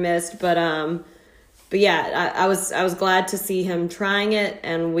another and missed. But yeah, I was glad to see him trying it,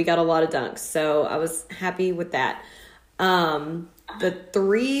 and we got a lot of dunks, so I was happy with that. The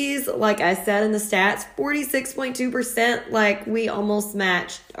threes, like I said in the stats, 46.2%. Like we almost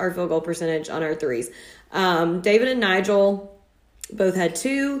matched our field goal percentage on our threes. David and Nigel both had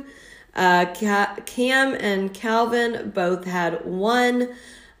 2. Cam and Calvin both had 1,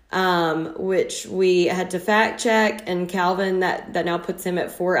 which we had to fact check, and Calvin, that now puts him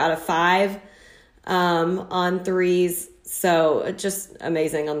at 4 out of 5 on threes. So just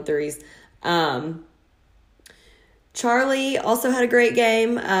amazing on threes. Charlie also had a great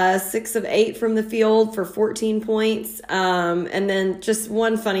game, 6 of 8 from the field for 14 points. And then just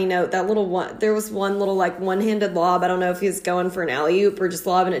one funny note, there was one little like one-handed lob. I don't know if he was going for an alley-oop or just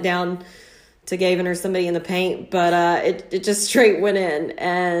lobbing it down to Gavin or somebody in the paint, but it just straight went in.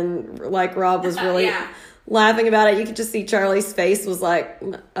 And like Rob was really laughing about it. You could just see Charlie's face was like,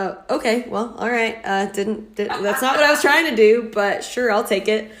 okay, well, all right. That's not what I was trying to do, but sure, I'll take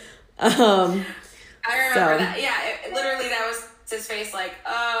it. I remember that. Yeah, literally that was his face like,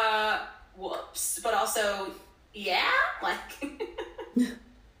 whoops. But also, yeah, like.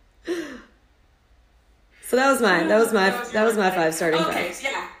 So that was mine. That was my 5 starting 5. Okay,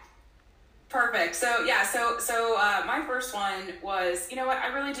 yeah. Perfect. So yeah, so my first one was, you know what, I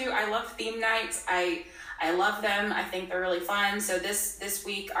really do. I love theme nights. I love them. I think they're really fun. So this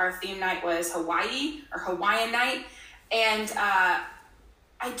week our theme night was Hawaiian night. And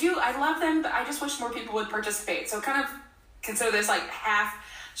I love them, but I just wish more people would participate. So kind of consider this like half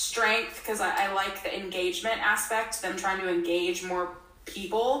strength, because I like the engagement aspect, them trying to engage more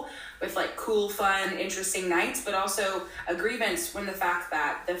people with like cool, fun, interesting nights, but also a grievance when the fact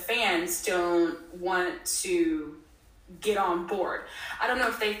that the fans don't want to get on board. I don't know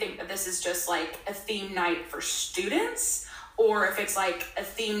if they think that this is just like a theme night for students or if it's like a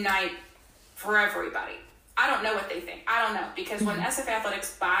theme night for everybody. I don't know what they think. I don't know, because when SF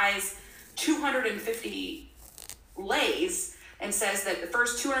Athletics buys 250 lays and says that the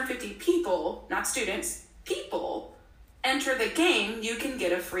first 250 people, not students, people, enter the game, you can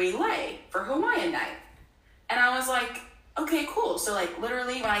get a free lay for Hawaiian night. And I was like, okay, cool. So like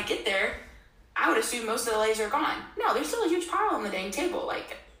literally when I get there, I would assume most of the lays are gone. No, there's still a huge pile on the dang table.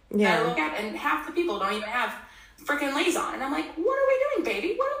 Like, I look at, and half the people don't even have freaking lays on. And I'm like, what are we doing,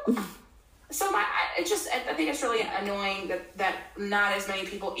 baby? So I think it's really annoying that not as many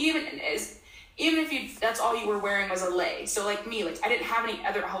people, even if that's all you were wearing was a lay. So like me, like I didn't have any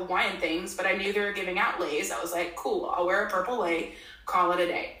other Hawaiian things, but I knew they were giving out lays. I was like, cool, I'll wear a purple lay, call it a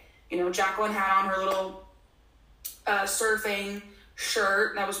day. You know, Jacqueline had on her little surfing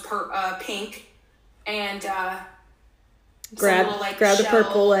shirt that was pink, and grabbed the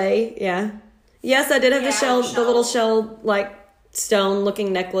purple lay. Yeah. Yes, I did have the little shell like stone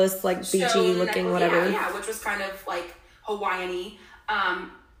looking necklace, like beachy looking, whatever. Yeah, which was kind of like Hawaiian-y.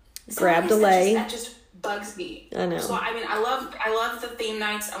 Grabbed a lay. That just bugs me. I know. So I mean, I love the theme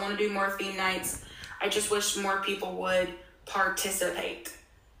nights. I want to do more theme nights. I just wish more people would participate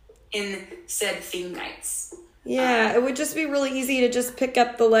in said theme nights. Yeah, it would just be really easy to just pick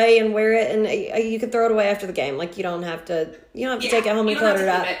up the lei and wear it, and you could throw it away after the game. Like, you don't have to take it home and clutter it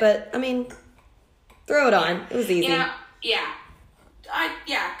up. But I mean, throw it on. It was easy.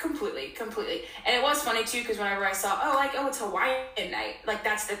 Completely. And it was funny too, because whenever I saw, it's Hawaiian night, like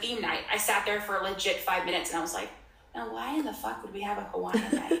that's the theme night, I sat there for a legit 5 minutes and I was like, now why in the fuck would we have a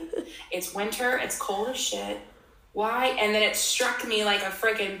Hawaiian night? It's winter, it's cold as shit. Why? And then it struck me like a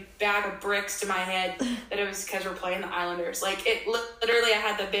freaking bag of bricks to my head that it was because we're playing the Islanders. Like, it literally, I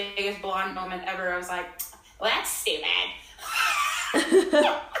had the biggest blonde moment ever. I was like, well, that's stupid.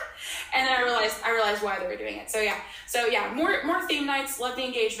 And then I realized why they were doing it. So yeah, more theme nights. Love the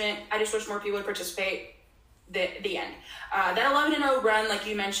engagement. I just wish more people would participate. The end. That 11-0 run, like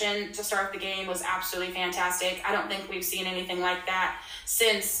you mentioned, to start the game was absolutely fantastic. I don't think we've seen anything like that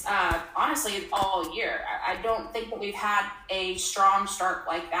since, honestly, all year. I don't think that we've had a strong start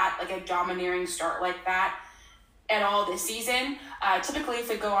like that, like a domineering start like that at all this season. Typically, if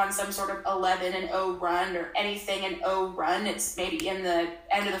we go on some sort of 11-0 run or anything an 0 run, it's maybe in the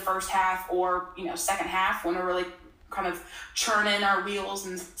end of the first half or, second half when we're really kind of churning our wheels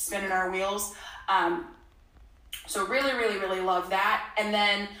and spinning our wheels. So really, really, really love that. And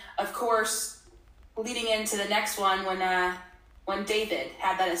then, of course, leading into the next one when David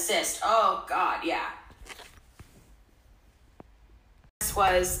had that assist. Oh, God, yeah. This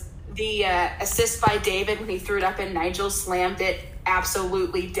was the assist by David when he threw it up and Nigel slammed it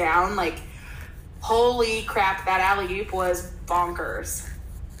absolutely down. Like, holy crap, that alley-oop was bonkers.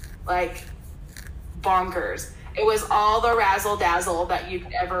 Like, bonkers. It was all the razzle-dazzle that you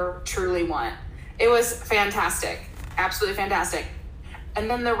could ever truly want. It was fantastic. Absolutely fantastic. And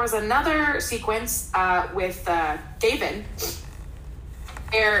then there was another sequence with David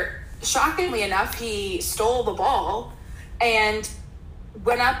where, shockingly enough, he stole the ball and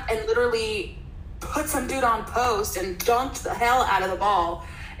went up and literally put some dude on post and dunked the hell out of the ball.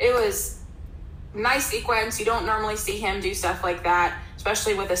 It was a nice sequence. You don't normally see him do stuff like that,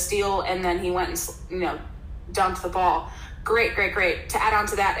 especially with a steal, and then he went and, dunked the ball. Great. To add on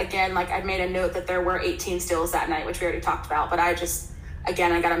to that, again, like I made a note that there were 18 steals that night, which we already talked about, but I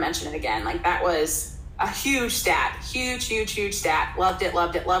got to mention it again. Like, that was a huge stat. Huge stat. Loved it.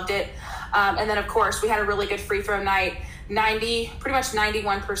 And then, of course, we had a really good free throw night. pretty much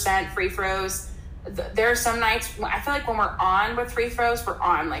 91% free throws. There are some nights, I feel like when we're on with free throws, we're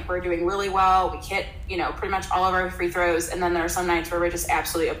on. Like, we're doing really well. We hit, pretty much all of our free throws. And then there are some nights where we're just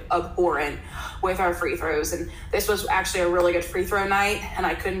absolutely abhorrent with our free throws. And this was actually a really good free throw night. And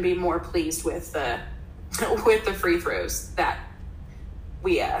I couldn't be more pleased with the free throws that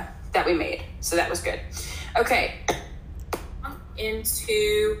we made. So that was good. Okay.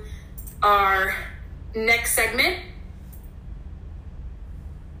 Into our next segment.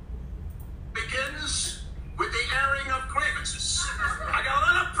 Begins with the airing of grievances. I got a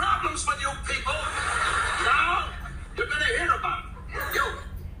lot of problems with you people. Now, you're gonna hear about it. You.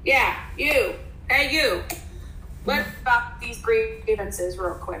 Yeah, you. Hey, you. Let's talk these grievances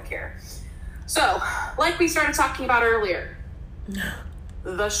real quick here. So, like we started talking about earlier, the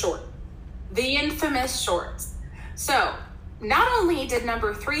infamous shorts. So, not only did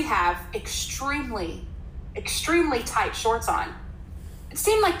number 3 have extremely tight shorts on, it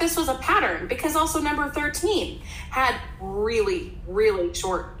seemed like this was a pattern because also number 13 had really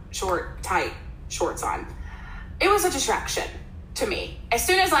short, tight shorts on. It was a distraction to me. As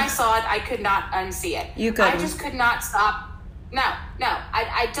soon as I saw it, I could not unsee it. You couldn't. I just could not stop. No,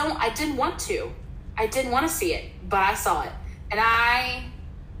 I didn't want to. I didn't want to see it, but I saw it. And I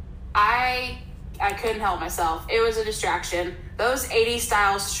couldn't help myself. It was a distraction. Those 80s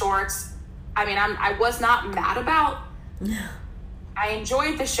style shorts, I was not mad about. I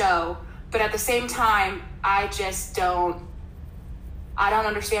enjoyed the show, but at the same time, I just don't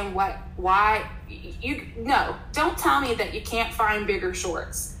understand why don't tell me that you can't find bigger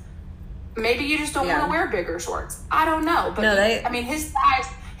shorts. Maybe you just don't want to wear bigger shorts. I don't know, but his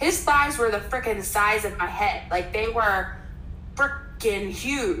thighs were the freaking size of my head. Like, they were freaking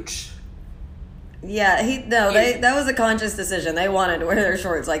huge. Yeah, that was a conscious decision. They wanted to wear their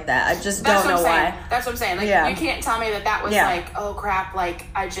shorts like that. I just don't know why. That's what I'm saying. Like, you can't tell me that was like, oh crap, like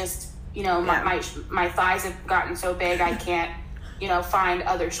I just, my thighs have gotten so big I can't, find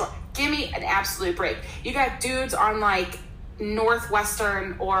other shorts. Give me an absolute break. You got dudes on like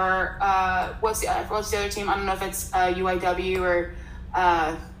Northwestern or what's the other team? I don't know if it's UIW or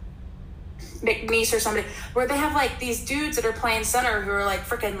McNeese or somebody, where they have like these dudes that are playing center who are like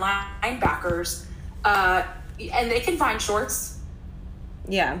freaking linebackers, And they can find shorts.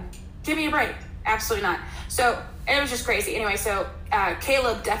 Yeah. Give me a break. Absolutely not. So it was just crazy. Anyway, so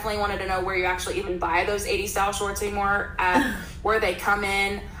Caleb definitely wanted to know where you actually even buy those 80 style shorts anymore, where they come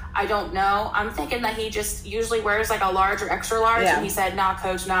in. I don't know. I'm thinking that he just usually wears like a large or extra large. Yeah. And he said, nah,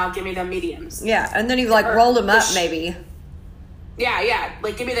 coach, nah, give me them mediums. Yeah. And then you like rolled them up maybe. Yeah.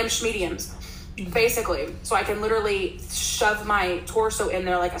 Like give me them mediums, basically. So I can literally shove my torso in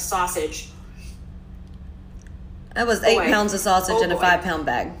there like a sausage. That was 8 pounds of sausage in a 5-pound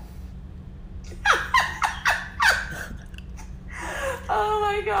bag. Oh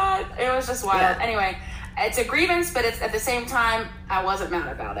my God. It was just wild. Yeah. Anyway, it's a grievance, but it's at the same time, I wasn't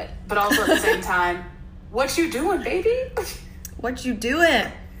mad about it. But also at the same time, what you doing, baby? What you doing?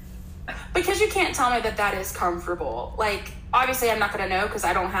 Because you can't tell me that that is comfortable. Like, obviously I'm not going to know because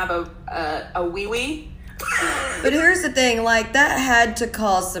I don't have a wee-wee. But here's the thing, like, that had to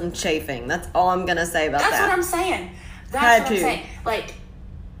cause some chafing. That's all I'm going to say about that. That's what I'm saying. That's what I'm saying. Like,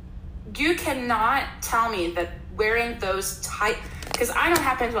 you cannot tell me that wearing those tight... Because I know what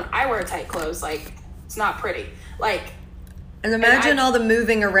happens when I wear tight clothes. Like, it's not pretty. Like... And imagine all the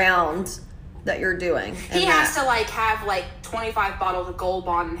moving around that you're doing. He has to, like, have, like, 25 bottles of Gold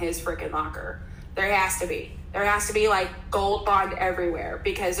Bond in his freaking locker. There has to be. There has to be, like, Gold Bond everywhere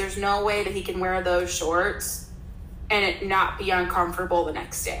because there's no way that he can wear those shorts and it not be uncomfortable the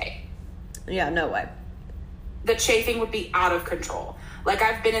next day. Yeah, no way. The chafing would be out of control. Like,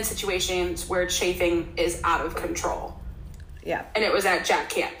 I've been in situations where chafing is out of control. Yeah. And it was at Jack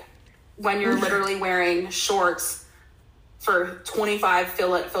Camp when you're literally wearing shorts for 25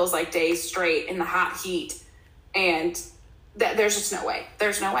 feels like days straight in the hot heat. And there's just no way.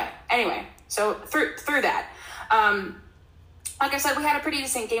 There's no way. Anyway, so through that. Like I said, we had a pretty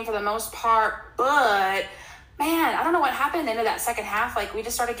decent game for the most part, but man, I don't know what happened into that second half. Like, we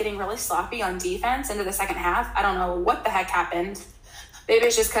just started getting really sloppy on defense into the second half. I don't know what the heck happened. Maybe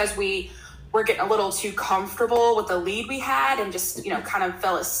it's just because we were getting a little too comfortable with the lead we had and just, kind of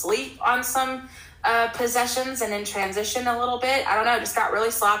fell asleep on some possessions and in transition a little bit. I don't know, just got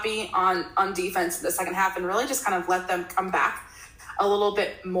really sloppy on defense in the second half and really just kind of let them come back a little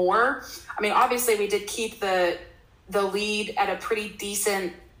bit more. I mean, obviously we did keep the lead at a pretty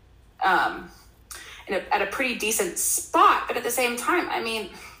decent at a pretty decent spot, but at the same time, I mean,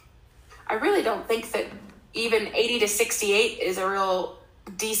 I really don't think that even 80-68 is a real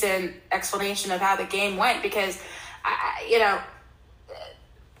decent explanation of how the game went because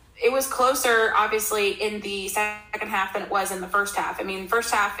it was closer obviously in the second half than it was in the first half. I mean,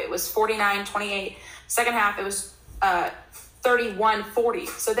 first half it was 49-28, second half it was 31-40.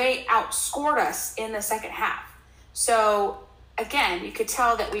 So they outscored us in the second half. So again, you could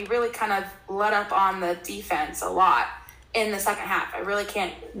tell that we really kind of let up on the defense a lot in the second half. I really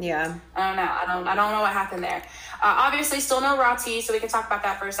can't. Yeah. I don't know. I don't know what happened there. Obviously, still no Rati, so we can talk about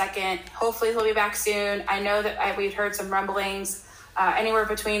that for a second. Hopefully, he'll be back soon. I know that we've heard some rumblings anywhere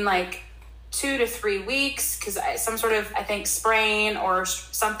between like 2 to 3 weeks because some sort of, I think, sprain or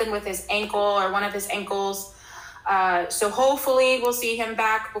something with his ankle or one of his ankles. So hopefully, we'll see him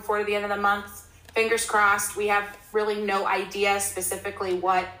back before the end of the month. Fingers crossed. We have really no idea specifically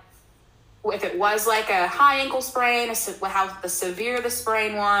if it was like a high ankle sprain, how the severe the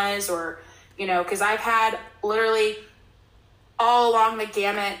sprain was, or, because I've had literally all along the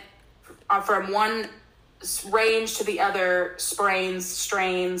gamut from one range to the other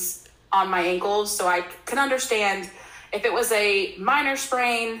strains on my ankles. So I can understand if it was a minor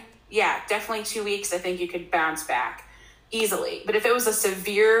sprain, yeah, definitely 2 weeks. I think you could bounce back easily. But if it was a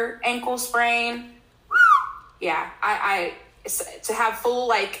severe ankle sprain, yeah, I to have full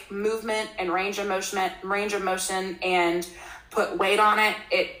like movement and range of motion and put weight on it,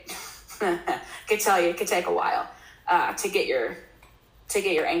 could tell you it could take a while to get your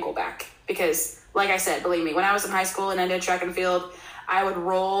ankle back. Because like I said, believe me, when I was in high school and I did track and field, I would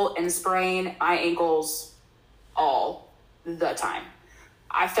roll and sprain my ankles all the time.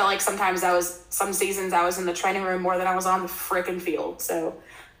 I felt like sometimes some seasons I was in the training room more than I was on the frickin' field. So,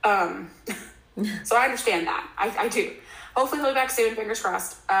 so I understand that. I do. Hopefully he'll be back soon. Fingers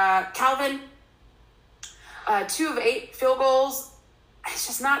crossed. Calvin, 2 of 8 field goals. It's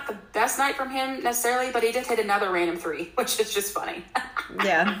just not the best night from him necessarily, but he did hit another random 3, which is just funny.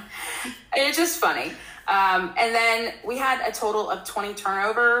 Yeah. It's just funny. And then we had a total of 20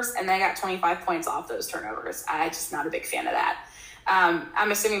 turnovers, and they got 25 points off those turnovers. I'm just not a big fan of that.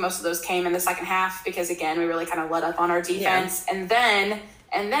 I'm assuming most of those came in the second half because, again, we really kind of let up on our defense. Yeah.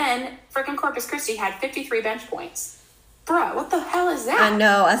 And then freaking Corpus Christi had 53 bench points. Bruh, what the hell is that? I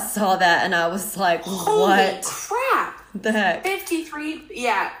know. I saw that, and I was like, Holy what? Crap. The heck?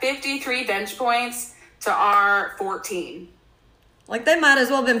 53 bench points to our 14. Like, they might as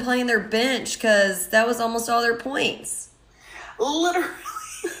well have been playing their bench because that was almost all their points.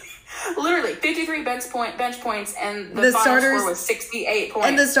 Literally 53 bench points, and the final score was 68 points.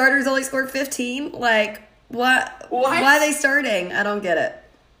 And the starters only scored 15? Like, what? Why are they starting? I don't get it.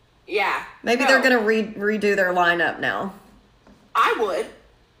 Yeah. Maybe they're going to redo their lineup now. I would.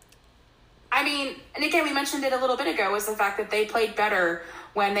 I mean, and again, we mentioned it a little bit ago, was the fact that they played better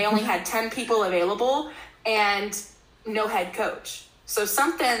when they only had 10 people available and no head coach. So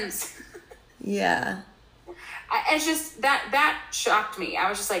something's... Yeah. It's just, that shocked me. I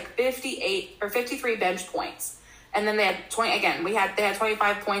was just like 58 or 53 bench points. And then they had 20, again, they had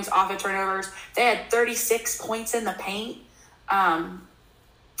 25 points off of turnovers. They had 36 points in the paint.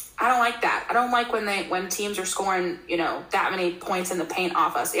 I don't like that. I don't like when teams are scoring, that many points in the paint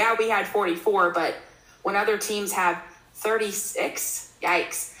off us. Yeah, we had 44, but when other teams have 36,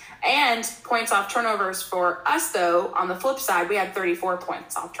 yikes. And points off turnovers for us, though, on the flip side, we had 34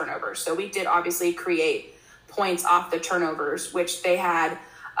 points off turnovers. So we did obviously create points off the turnovers, which they had,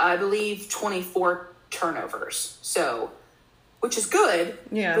 I believe, 24 turnovers. So, which is good.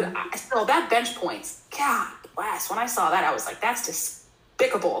 Yeah. But still, that bench points, God bless. When I saw that, I was like, that's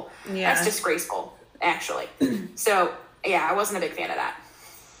despicable. Yeah. That's disgraceful, actually. So, yeah, I wasn't a big fan of that.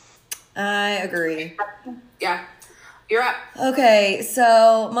 I agree. Yeah. You're up. Okay,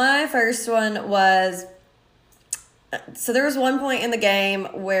 so my first one was... So there was one point in the game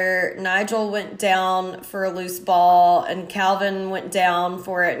where Nigel went down for a loose ball and Calvin went down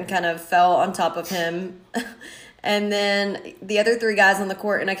for it and kind of fell on top of him. And then the other three guys on the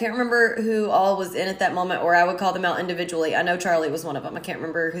court, and I can't remember who all was in at that moment, or I would call them out individually. I know Charlie was one of them. I can't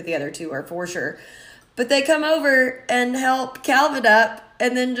remember who the other two were for sure. But they come over and help Calvin up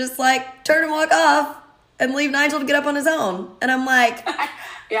and then just like turn and walk off and leave Nigel to get up on his own. And I'm like...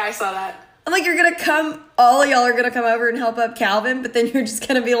 Yeah, I saw that. I'm like, all of y'all are going to come over and help up Calvin, but then you're just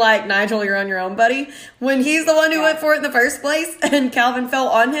going to be like, Nigel, you're on your own, buddy. When he's the one who went for it in the first place and Calvin fell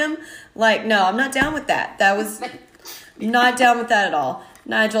on him. Like, no, I'm not down with that. That was not down with that at all.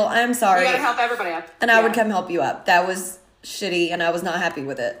 Nigel, I'm sorry. You got to help everybody up. And I would come help you up. That was shitty and I was not happy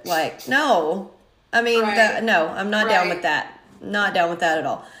with it. Like, no. I mean, no, I'm not down with that. Not down with that at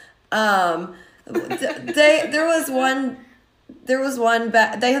all. There was one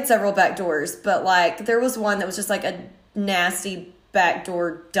they had several back doors, but like there was one that was just like a nasty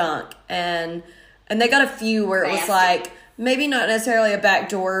backdoor dunk, and they got a few where it was like maybe not necessarily a back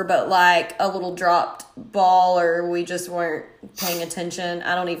door, but like a little dropped ball, or we just weren't paying attention.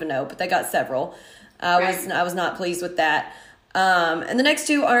 I don't even know, but they got several. I was not pleased with that. And the next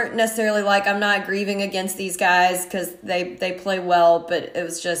two aren't necessarily like I'm not grieving against these guys because they play well, but it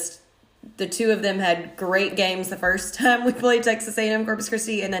was just. The two of them had great games the first time we played Texas A&M Corpus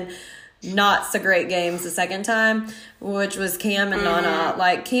Christi, and then not so great games the second time, which was Cam and Nana.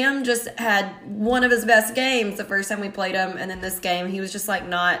 Like, Cam just had one of his best games the first time we played him, and then this game, he was just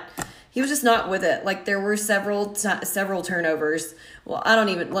not with it. Like, there were several turnovers. Well,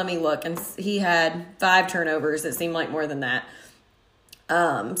 let me look, and he had 5 turnovers. It seemed like more than that.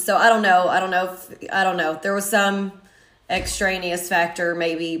 So I don't know. There was some extraneous factor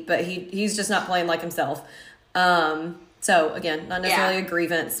maybe, but he's just not playing like himself. So again, not necessarily a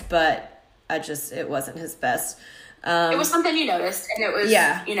grievance, but it wasn't his best. It was something you noticed, and it was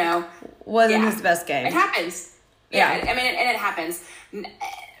wasn't his best game. It happens. Yeah. I mean, and it happens.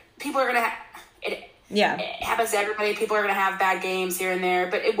 People are gonna it happens to everybody. People are gonna have bad games here and there,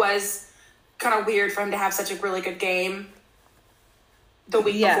 but it was kind of weird for him to have such a really good game the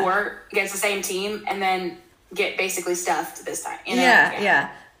week before against the same team, and then get basically stuffed this time.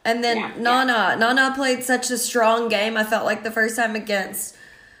 And then Nana played such a strong game. I felt like the first time against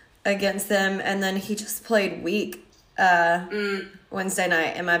them, and then he just played weak Wednesday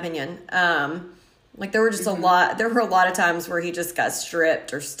night, in my opinion. Like there were just a lot of times where he just got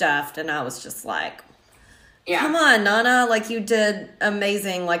stripped or stuffed, and I was just like, come on, Nana, like you did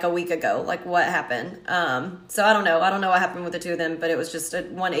amazing like a week ago. Like what happened? So I don't know what happened with the two of them, but it was just a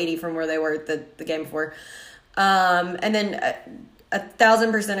 180 from where they were the game before. And then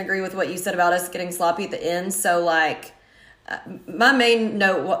 1,000% agree with what you said about us getting sloppy at the end. So like, my main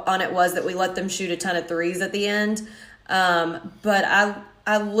note on it was that we let them shoot a ton of threes at the end. But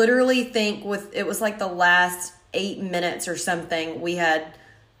I literally think it was like the last 8 minutes or something, we had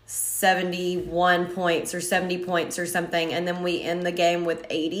 71 points or 70 points or something. And then we end the game with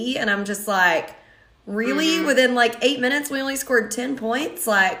 80. And I'm just like, really? Within like 8 minutes, we only scored 10 points?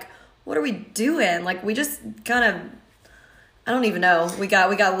 Like, what are we doing? Like, we just kind of I don't even know. We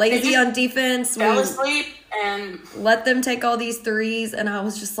got lazy on defense. Fell asleep and let them take all these threes, and I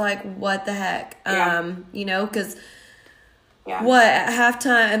was just like, what the heck? Yeah. Because what at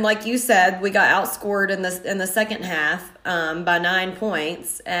halftime, and like you said, we got outscored in the second half by 9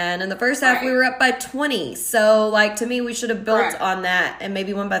 points, and in the first half we were up by 20. So like to me, we should have built on that and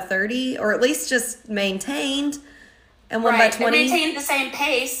maybe won by 30, or at least just maintained. And won by 20. They maintained the same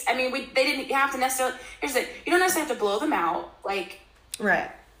pace. I mean, they didn't have to necessarily. Here's the thing: you don't necessarily have to blow them out. Like,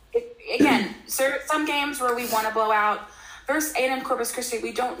 again, some games where we want to blow out. Versus A&M Corpus Christi,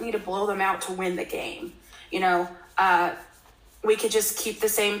 we don't need to blow them out to win the game. We could just keep the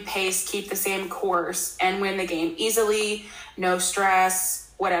same pace, keep the same course, and win the game easily, no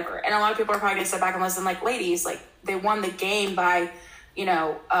stress, whatever. And a lot of people are probably going to sit back and listen, like, ladies, like, they won the game by,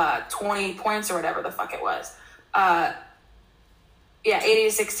 20 points or whatever the fuck it was.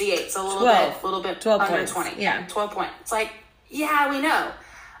 80-68. So a little bit 12 under points. 20. Yeah. 12 points. It's like, yeah, we know.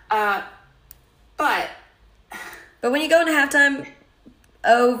 But when you go into halftime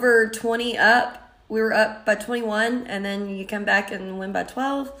over 20 up, we were up by 21, and then you come back and win by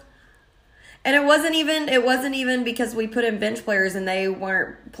 12. And it wasn't even because we put in bench players and they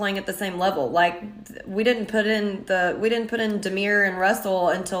weren't playing at the same level. Like we didn't put in Demir and Russell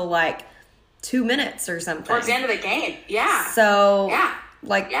until like 2 minutes or something. Towards the end of the game. Yeah. So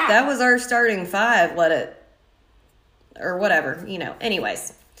that was our starting five, or whatever,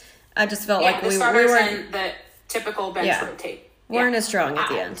 Anyways, I just felt like we starters weren't and the typical bench rotate. Weren't as strong at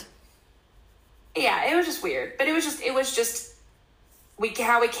the end. Yeah, it was just weird. But it was just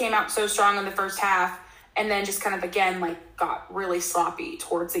how we came out so strong in the first half, and then just kind of again got really sloppy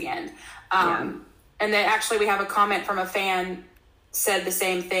towards the end. And then actually we have a comment from a fan said the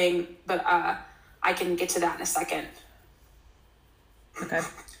same thing, but I can get to that in a second. Okay.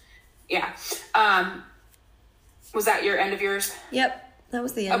 Yeah. Was that your end of yours? Yep, that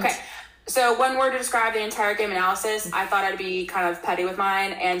was the end. Okay. So one word to describe the entire game analysis, I thought I'd be kind of petty with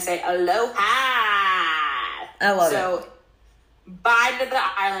mine and say aloha. I love it. So bye to the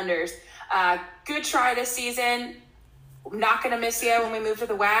Islanders. Good try this season. Not going to miss you when we move to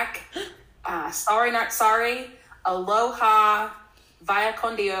the WAC. Sorry, not sorry. Aloha. Vaya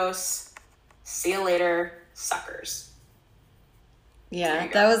con Dios. See you later, suckers. Yeah,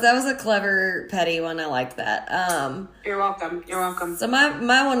 that was a clever petty one. I liked that. You're welcome. You're welcome. So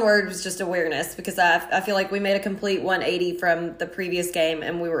my one word was just awareness, because I feel like we made a complete 180 from the previous game,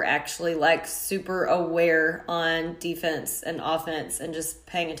 and we were actually super aware on defense and offense and just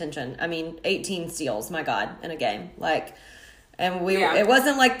paying attention. I mean, 18 steals, my God, in a game. And it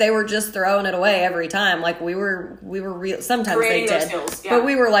wasn't like they were just throwing it away every time. Like we were real. Sometimes creating they did, steals, but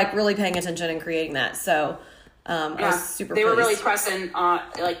we were really paying attention and creating that. So. I was super They pleased. were really pressing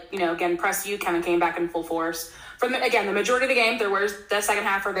again, Press U kind of came back in full force. The majority of the game, there was the second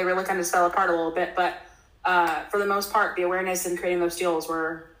half where they really kind of fell apart a little bit, but for the most part, the awareness and creating those steals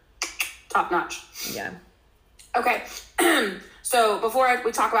were top notch. Yeah. Okay. So before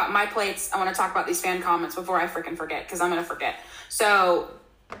we talk about my plates, I want to talk about these fan comments before I freaking forget, because I'm going to forget. So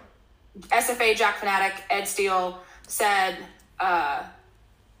SFA Jack Fanatic, Ed Steele said,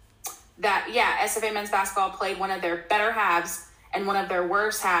 that, SFA men's basketball played one of their better halves and one of their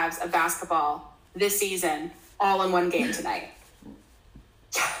worst halves of basketball this season, all in one game tonight.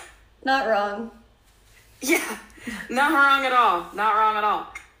 Not wrong. Yeah, not wrong at all. Not wrong at all.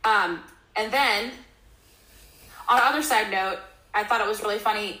 And then, on the other side note, I thought it was really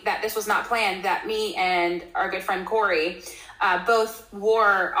funny that this was not planned, that me and our good friend Corey both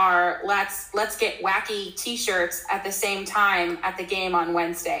wore our Let's Get Wacky t-shirts at the same time at the game on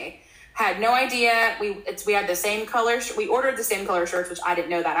Wednesday. Had no idea. We had the same color. We ordered the same color shirts, which I didn't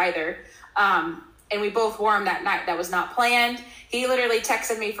know that either. And we both wore them that night. That was not planned. He literally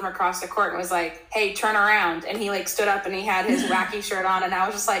texted me from across the court and was like, "Hey, turn around." And he stood up and he had his wacky shirt on, and I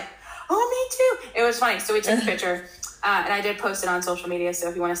was just like, "Oh, me too." It was funny. So we took a picture, and I did post it on social media. So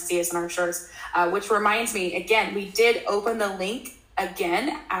if you want to see us in our shirts, which reminds me, again, we did open the link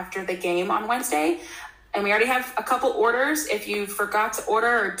again after the game on Wednesday. And we already have a couple orders. If you forgot to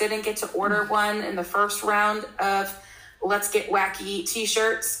order or didn't get to order one in the first round of Let's Get Wacky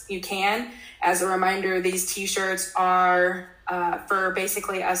t-shirts, you can. As a reminder, these t-shirts are for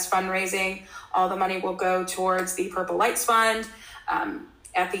basically us fundraising. All the money will go towards the Purple Lights Fund.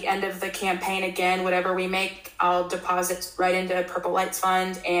 At the end of the campaign, again, whatever we make, I'll deposit right into Purple Lights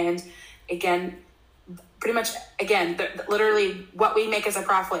Fund. And again, pretty much, again, literally what we make as a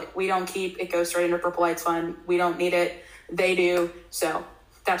profit, we don't keep. It goes straight into Purple Lights Fund. We don't need it. They do. So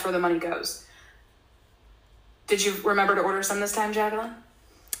that's where the money goes. Did you remember to order some this time, Jacqueline?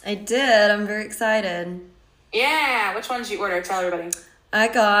 I did. I'm very excited. Yeah. Which ones did you order? Tell everybody. I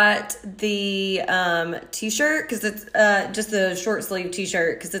got the t-shirt because it's just the short sleeve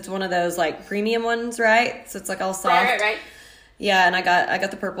t-shirt because it's one of those like premium ones, right? So it's like all soft. Right. Yeah, and I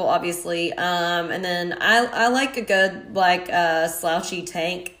got the purple, obviously. And then I like a good like slouchy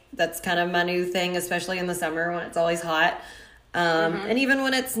tank. That's kind of my new thing, especially in the summer when it's always hot. And even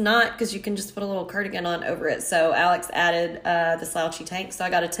when it's not, because you can just put a little cardigan on over it. So Alex added the slouchy tank. So I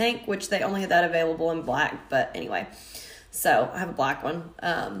got a tank, which they only had that available in black. But anyway, so I have a black one.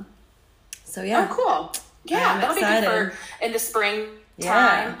 So yeah. Oh, cool. Yeah, that'll be good for in the spring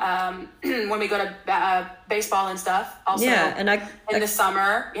time. When we go to baseball and stuff. Also, and in the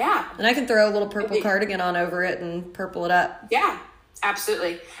summer. Yeah. And I can throw a little purple cardigan on over it and purple it up. Yeah.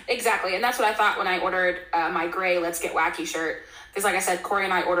 Absolutely. Exactly. And that's what I thought when I ordered my gray Let's Get Wacky shirt. Because like I said, Corey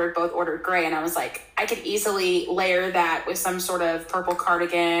and I both ordered gray. And I was like, I could easily layer that with some sort of purple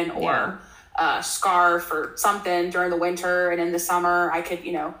cardigan or scarf or something during the winter. And in the summer, I could,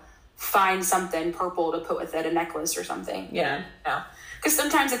 find something purple to put with it, a necklace or something. Yeah. Because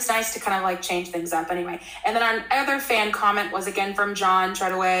sometimes it's nice to kind of like change things up anyway. And then our other fan comment was again from John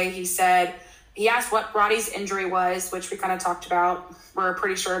Treadaway. He asked what Roddy's injury was, which we kind of talked about. We're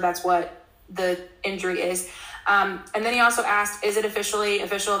pretty sure that's what the injury is. And then he also asked, is it official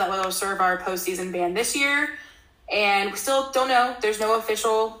that we'll serve our postseason ban this year? And we still don't know. There's no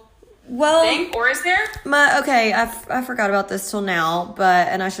official thing, or is there? I forgot about this till now,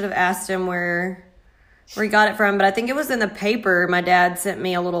 and I should have asked him where he got it from, but I think it was in the paper. My dad sent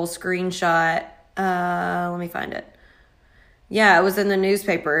me a little screenshot. Let me find it. Yeah, it was in the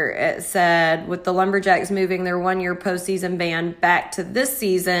newspaper. It said, with the Lumberjacks moving their 1-year postseason ban back to this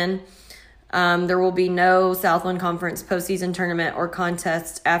season, there will be no Southland Conference postseason tournament or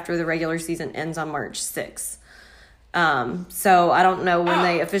contest after the regular season ends on March 6th. So I don't know when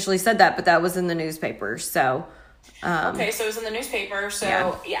they officially said that, but that was in the newspaper. So, okay, so it was in the newspaper.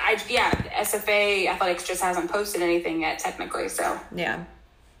 So SFA Athletics just hasn't posted anything yet, technically. So yeah,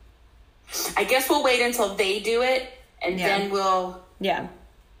 I guess we'll wait until they do it. And then we'll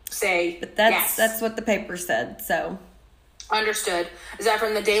say, but that's what the paper said. So understood. Is that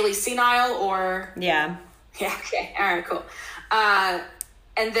from the Daily Senile or? Yeah. Yeah. Okay. All right. Cool.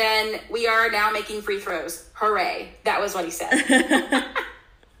 And then we are now making free throws. Hooray! That was what he said.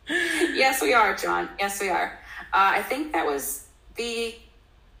 Yes, we are, John. Yes, we are. I think that was the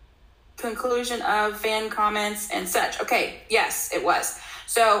conclusion of fan comments and such. Okay. Yes, it was.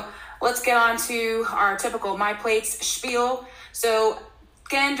 So. Let's get on to our typical My Plates spiel. So,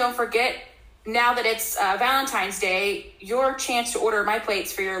 again, don't forget, now that it's Valentine's Day, your chance to order My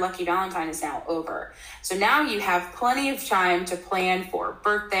Plates for your lucky Valentine is now over. So now you have plenty of time to plan for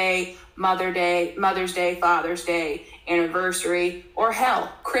birthday, Mother's Day, Father's Day, anniversary, or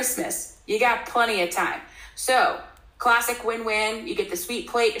hell, Christmas. You got plenty of time. So, classic win-win. You get the sweet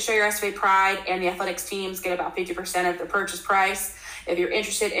plate to show your SFA pride, and the athletics teams get about 50% of the purchase price. If you're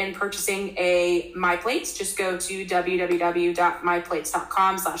interested in purchasing a My Plates, just go to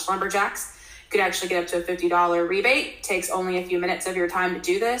www.myplates.com/lumberjacks. You could actually get up to a $50 rebate. It takes only a few minutes of your time to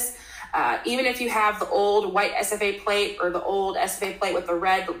do this. Even if you have the old white SFA plate or the old SFA plate with the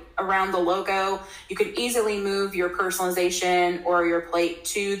red around the logo, you can easily move your personalization or your plate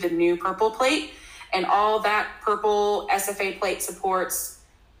to the new purple plate. And all that purple SFA plate supports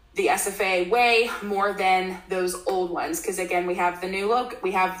the SFA way more than those old ones. Because again, we have the new logo,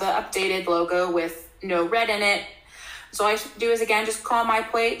 we have the updated logo with no red in it. So all I should do is again, just call My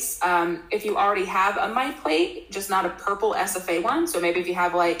Plates. If you already have a My Plate, just not a purple SFA one. So maybe if you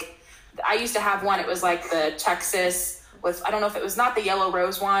have like, I used to have one, it was like the Texas with, I don't know if it was not the yellow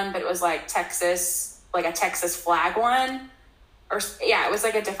rose one, but it was like Texas, like a Texas flag one. Or yeah, it was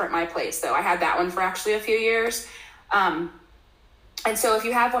like a different My Plate. So I had that one for actually a few years. And so if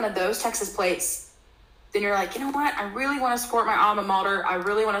you have one of those Texas plates, then you're like, you know what? I really want to support my alma mater. I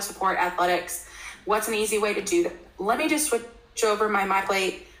really want to support athletics. What's an easy way to do that? Let me just switch over my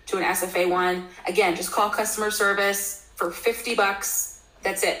Plate to an SFA one. Again, just call customer service for $50.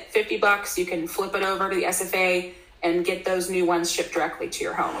 That's it. $50. You can flip it over to the SFA and get those new ones shipped directly to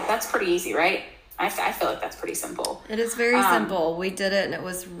your home. That's pretty easy, right? I feel like that's pretty simple. It is very simple. We did it and it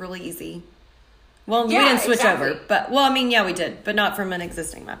was really easy. Well, we didn't switch over, but we did, but not from an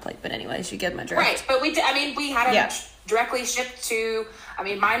existing My Plate. But anyways, you get my drift. Right, but we did. I mean, we had them directly shipped to. I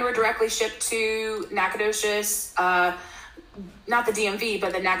mean, mine were directly shipped to Nacogdoches, not the DMV,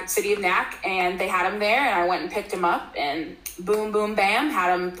 but the city of Nac, and they had them there, and I went and picked them up, and boom, boom, bam,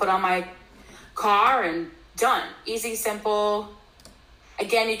 had them put on my car, and done. Easy, simple.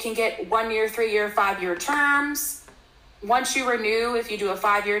 Again, you can get 1 year, 3 year, 5 year terms. Once you renew, if you do a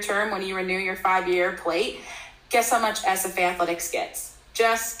 5 year term, when you renew your 5 year plate, Guess how much SFA Athletics gets?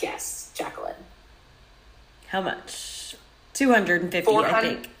 Just guess, Jacqueline. How much? 250, I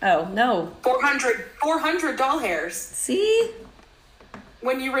think. Oh, no. 400 doll hairs. See?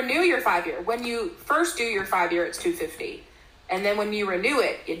 When you renew your 5-year, when you first do your 5-year, it's 250. And then when you renew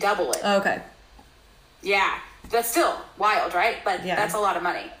it, you double it. Okay. Yeah. That's still wild, right? But yeah. That's a lot of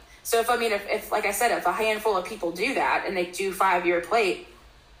money. So if like I said, if a handful of people do that and they do 5-year plate,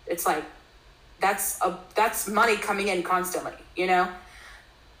 it's like, that's money coming in constantly, you know?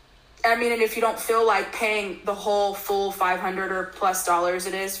 I mean, and if you don't feel like paying the whole full $500 or plus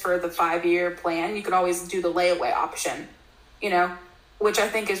it is for the 5-year plan, you could always do the layaway option, you know, which I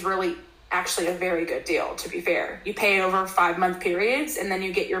think is really actually a very good deal, to be fair. You pay it over 5-month periods and then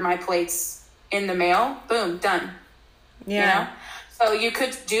you get your My Plates in the mail. Boom, done. Yeah. You know? So you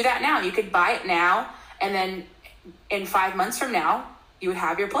could do that now. You could buy it now, and then in 5 months from now, you would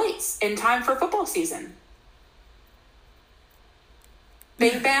have your plates in time for football season.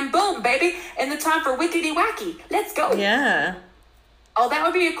 Bing, bam, boom, baby. In the time for wickety wacky. Let's go. Yeah. Oh, that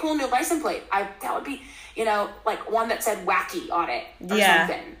would be a cool new license plate. That would be, you know, like one that said wacky on it or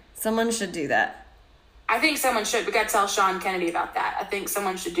something. Someone should do that. I think someone should. We got to tell Sean Kennedy about that. I think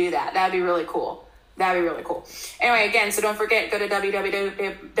someone should do that. That'd be really cool. That'd be really cool. Anyway, again, so don't forget, go to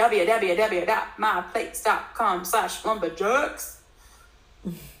www.myplates.com/lumberjacks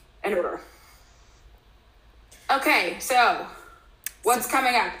in order. Okay, so what's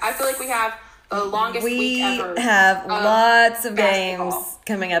coming up? I feel like we have the longest week ever. We have lots of basketball games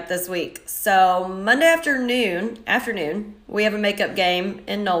coming up this week. So Monday afternoon, we have a makeup game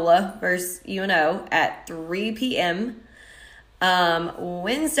in NOLA versus UNO at 3 p.m.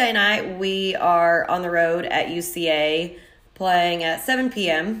 Wednesday night, we are on the road at UCA playing at 7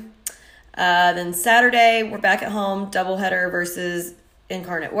 p.m. Then Saturday, we're back at home, doubleheader versus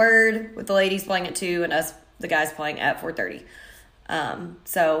Incarnate Word, with the ladies playing at 2 and us, the guys, playing at 4:30.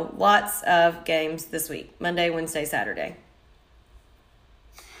 So lots of games this week, Monday, Wednesday, Saturday.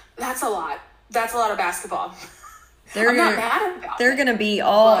 That's a lot. That's a lot of basketball. I'm not mad about They're it. going to be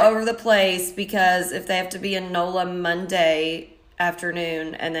all over the place because if they have to be in NOLA Monday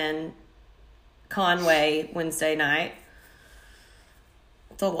afternoon and then Conway Wednesday night,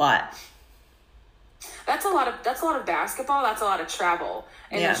 it's a lot. That's a lot of basketball. That's a lot of travel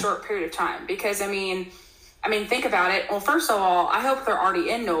in a short period of time. Because I mean, think about it. Well, first of all, I hope they're already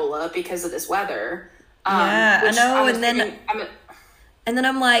in NOLA because of this weather. I know. And then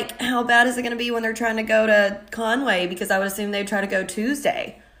I'm like, how bad is it going to be when they're trying to go to Conway? Because I would assume they'd try to go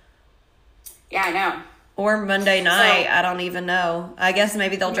Tuesday. Yeah, I know. Or Monday night. I don't even know. I guess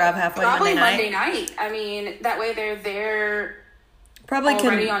maybe they'll drive halfway Monday night. Probably Monday night. I mean, that way they're there probably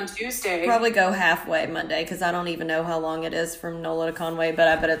already on Tuesday. Probably go halfway Monday because I don't even know how long it is from NOLA to Conway, but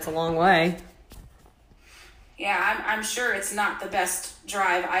I bet it's a long way. Yeah, I'm sure it's not the best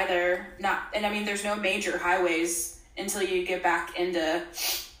drive either. There's no major highways until you get back into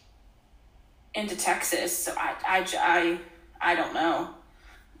Texas. So I don't know.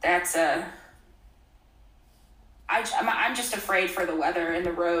 I'm just afraid for the weather and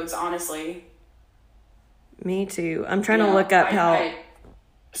the roads, honestly. Me too. I'm trying to look up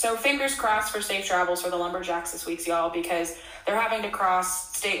so fingers crossed for safe travels for the Lumberjacks this week, y'all, because they're having to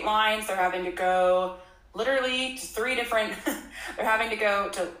cross state lines. They're having to go literally to 3 different. They're having to go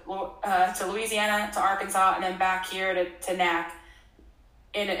to Louisiana, to Arkansas, and then back here to NAC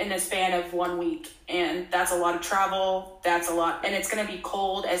in a span of 1 week, and that's a lot of travel. That's a lot, and it's going to be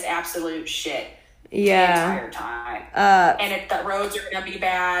cold as absolute shit. Yeah. The entire time. And the roads are going to be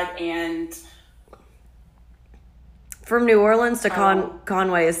bad, and from New Orleans to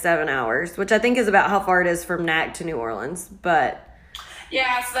Conway is 7 hours, which I think is about how far it is from NAC to New Orleans, but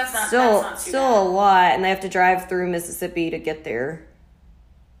yeah, so that's not too bad. A lot, and they have to drive through Mississippi to get there.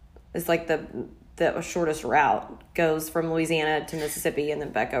 It's like the shortest route goes from Louisiana to Mississippi and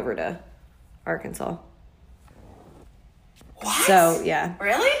then back over to Arkansas. What? So, yeah.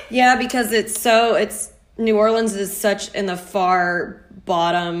 Really? Yeah, because it's New Orleans is such in the far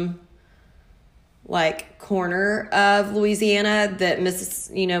bottom, like, corner of Louisiana that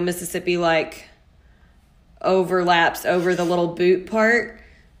Mississippi, like, overlaps over the little boot part,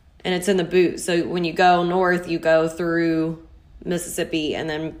 and it's in the boot. So when you go north, you go through Mississippi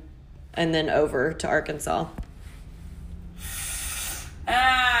and then over to Arkansas.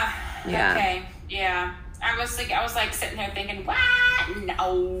 Yeah. Okay. Yeah. I was like sitting there thinking, what?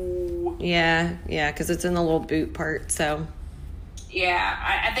 No. Yeah, because it's in the little boot part, so.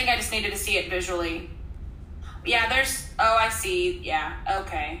 Yeah, I think I just needed to see it visually. Yeah, I see. Yeah,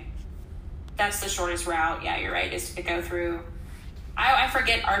 okay. That's the shortest route. Yeah, you're right, is to go through. I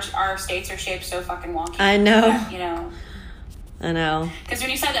forget our states are shaped so fucking wonky. I know. That, you know. I know. Because when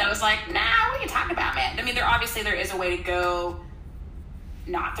you said that, I was like, nah, what are you talking about, man? I mean, there is a way to go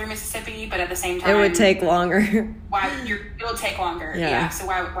not through Mississippi, but at the same time... It would take longer. It will take longer. Yeah. So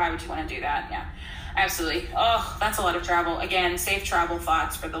why would you want to do that? Yeah. Absolutely. Oh, that's a lot of travel. Again, safe travel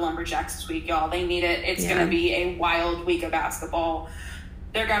thoughts for the Lumberjacks this week, y'all. They need it. It's going to be a wild week of basketball.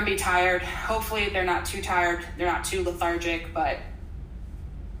 They're going to be tired. Hopefully, they're not too tired. They're not too lethargic, but...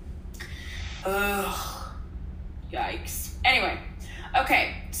 Yikes. Anyway,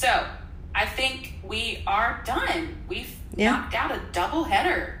 okay, so I think we are done. We've knocked out a double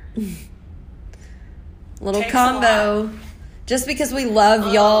header. Little combo. Just because we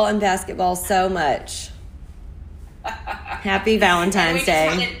love y'all and basketball so much. Happy Valentine's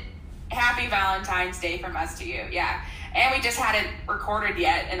Day. Happy Valentine's Day from us to you, yeah. And we just hadn't recorded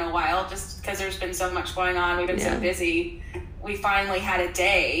yet in a while just because there's been so much going on. We've been so busy. We finally had a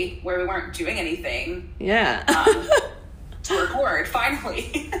day where we weren't doing anything. Yeah. To record,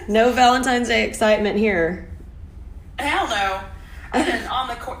 finally. No Valentine's Day excitement here. Hell no. I've been on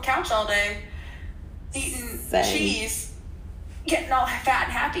the couch all day, eating cheese, getting all fat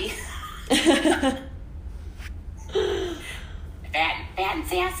and happy. fat and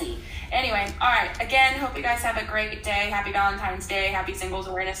sassy. Anyway, all right. Again, hope you guys have a great day. Happy Valentine's Day. Happy Singles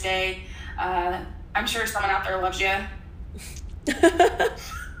Awareness Day. I'm sure someone out there loves you.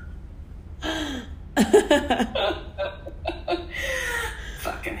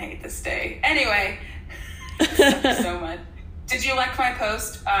 Fucking hate this day. Anyway, so much. Did you like my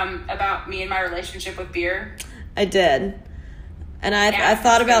post about me and my relationship with beer? I did. And I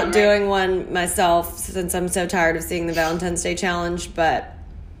thought about doing one myself since I'm so tired of seeing the Valentine's Day challenge, but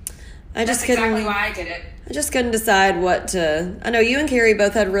That's exactly why I did it. I just couldn't decide what to... I know you and Carrie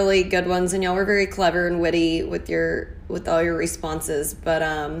both had really good ones, and y'all were very clever and witty with all your responses, but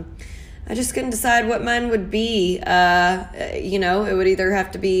I just couldn't decide what mine would be. It would either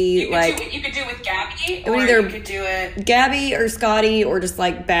have to be you could do it with Gabby, or you could do it Gabby or Scotty, or just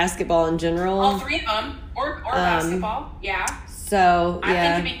like basketball in general. All three of them, or basketball. Yeah. So I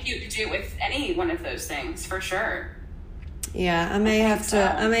think it'd be cute to do it with any one of those things for sure. Yeah, I may have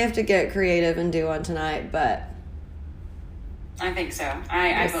to get creative and do one tonight, but I think so.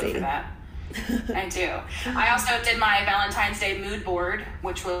 I vote for that. I do. I also did my Valentine's Day mood board,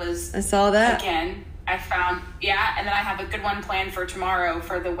 which was... I saw that. Again, I found... Yeah, and then I have a good one planned for tomorrow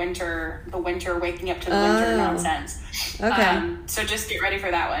for the winter waking up to the winter nonsense. Okay. So just get ready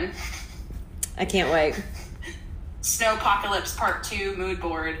for that one. I can't wait. Snowpocalypse Part 2 mood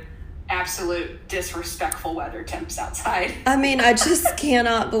board. Absolute disrespectful weather temps outside. I mean, I just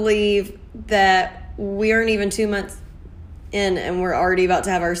cannot believe that we aren't even 2 months in and we're already about to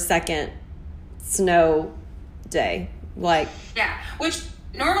have our second snow day. Yeah, which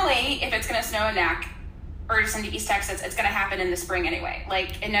normally if it's going to snow in NAC or just into East Texas, it's going to happen in the spring anyway.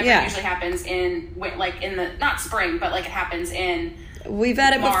 It never usually happens in the, not spring, but it happens in We've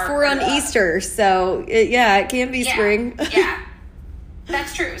had it before on Easter, so it can be spring. Yeah.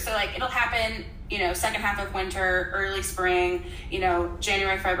 That's true. So it'll happen, second half of winter, early spring,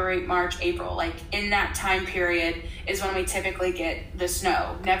 January, February, March, April. In that time period is when we typically get the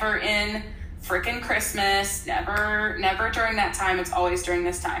snow. Never in freaking Christmas, never during that time. It's always during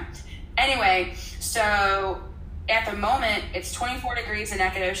this time. Anyway, so at the moment it's 24 degrees in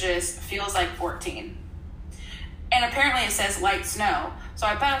Nacogdoches, feels like 14. And apparently it says light snow. So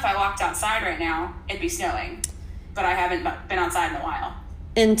I bet if I walked outside right now, it'd be snowing. But I haven't been outside in a while.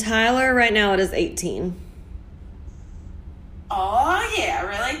 In Tyler right now it is 18. Oh, yeah,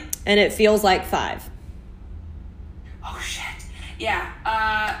 really? And it feels like 5. Oh, shit.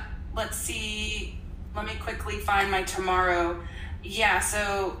 Yeah. Let's see. Let me quickly find my tomorrow. Yeah,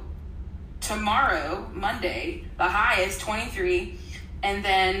 so tomorrow, Monday, the high is 23, and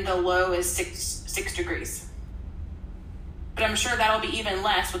then the low is 6 degrees. But I'm sure that'll be even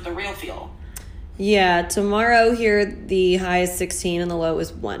less with the real feel. Yeah, tomorrow here the high is 16 and the low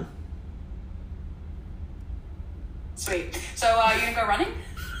is 1. Sweet. So you gonna go running?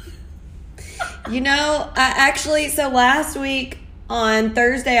 So last week on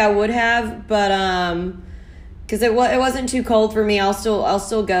Thursday I would have, but because it wasn't too cold for me, I'll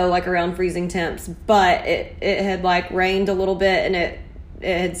still go around freezing temps. But it had rained a little bit and it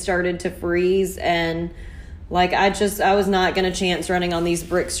had started to freeze, and I was not gonna chance running on these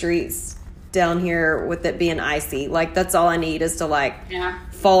brick streets down here with it being icy. That's all I need is to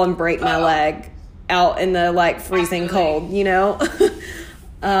fall and break my leg out in the freezing cold,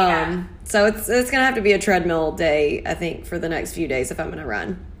 So it's gonna have to be a treadmill day, I think, for the next few days if I'm gonna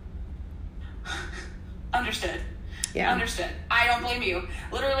run. Understood. Yeah. Understood. I don't blame you.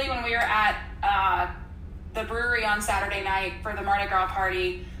 Literally, when we were at the brewery on Saturday night for the Mardi Gras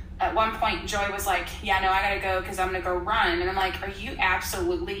party, at one point Joy was like, yeah, no, I gotta go because I'm gonna go run. And I'm like, are you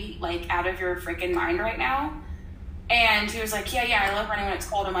absolutely like out of your freaking mind right now? And he was like, yeah, I love running when it's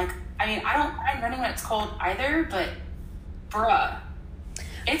cold. I'm like, I mean, I don't mind running when it's cold either, but bruh,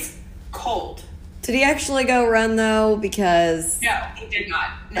 it's cold. Did he actually go run though? Because No, he did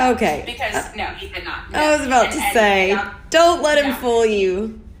not. No, okay. Because no, he did not. No. I was about to say, don't let him fool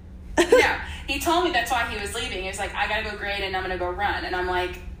you. No, he told me that's why he was leaving. He was like, I gotta go grade and I'm gonna go run. And I'm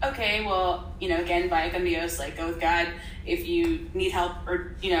like, okay, well, again, vaya con Dios, like, go with God. If you need help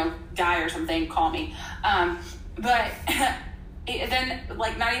or, die or something, call me. But then,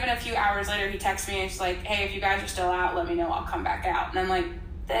 like, not even a few hours later, he texts me and he's like, hey, if you guys are still out, let me know. I'll come back out. And I'm like,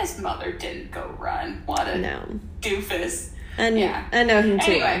 this mother didn't go run. What a doofus. And yeah. I know him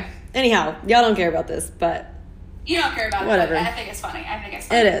too. Anyway. Anyhow, y'all don't care about this, but... You don't care about whatever. it. I think it's funny.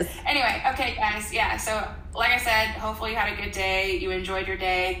 It is. Anyway, okay, guys. Yeah, so like I said, hopefully you had a good day. You enjoyed your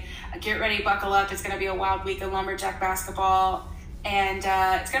day. Get ready, buckle up. It's going to be a wild week of Lumberjack basketball. And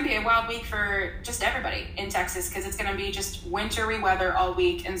it's going to be a wild week for just everybody in Texas because it's going to be just wintry weather all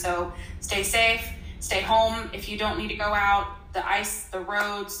week. And so stay safe. Stay home if you don't need to go out. The ice, the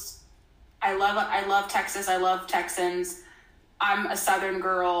roads. I love Texas. I love Texans. I'm a Southern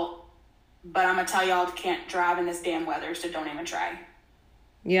girl. But I'm going to tell y'all can't drive in this damn weather, so don't even try.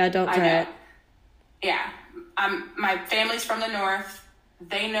 Yeah, don't try it. Yeah. My family's from the north.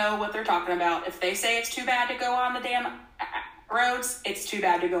 They know what they're talking about. If they say it's too bad to go on the damn roads, it's too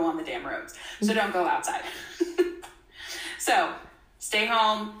bad to go on the damn roads. So don't go outside. So stay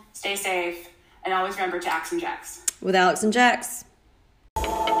home, stay safe, and always remember to Axe and Jacks. With Alex and Jax.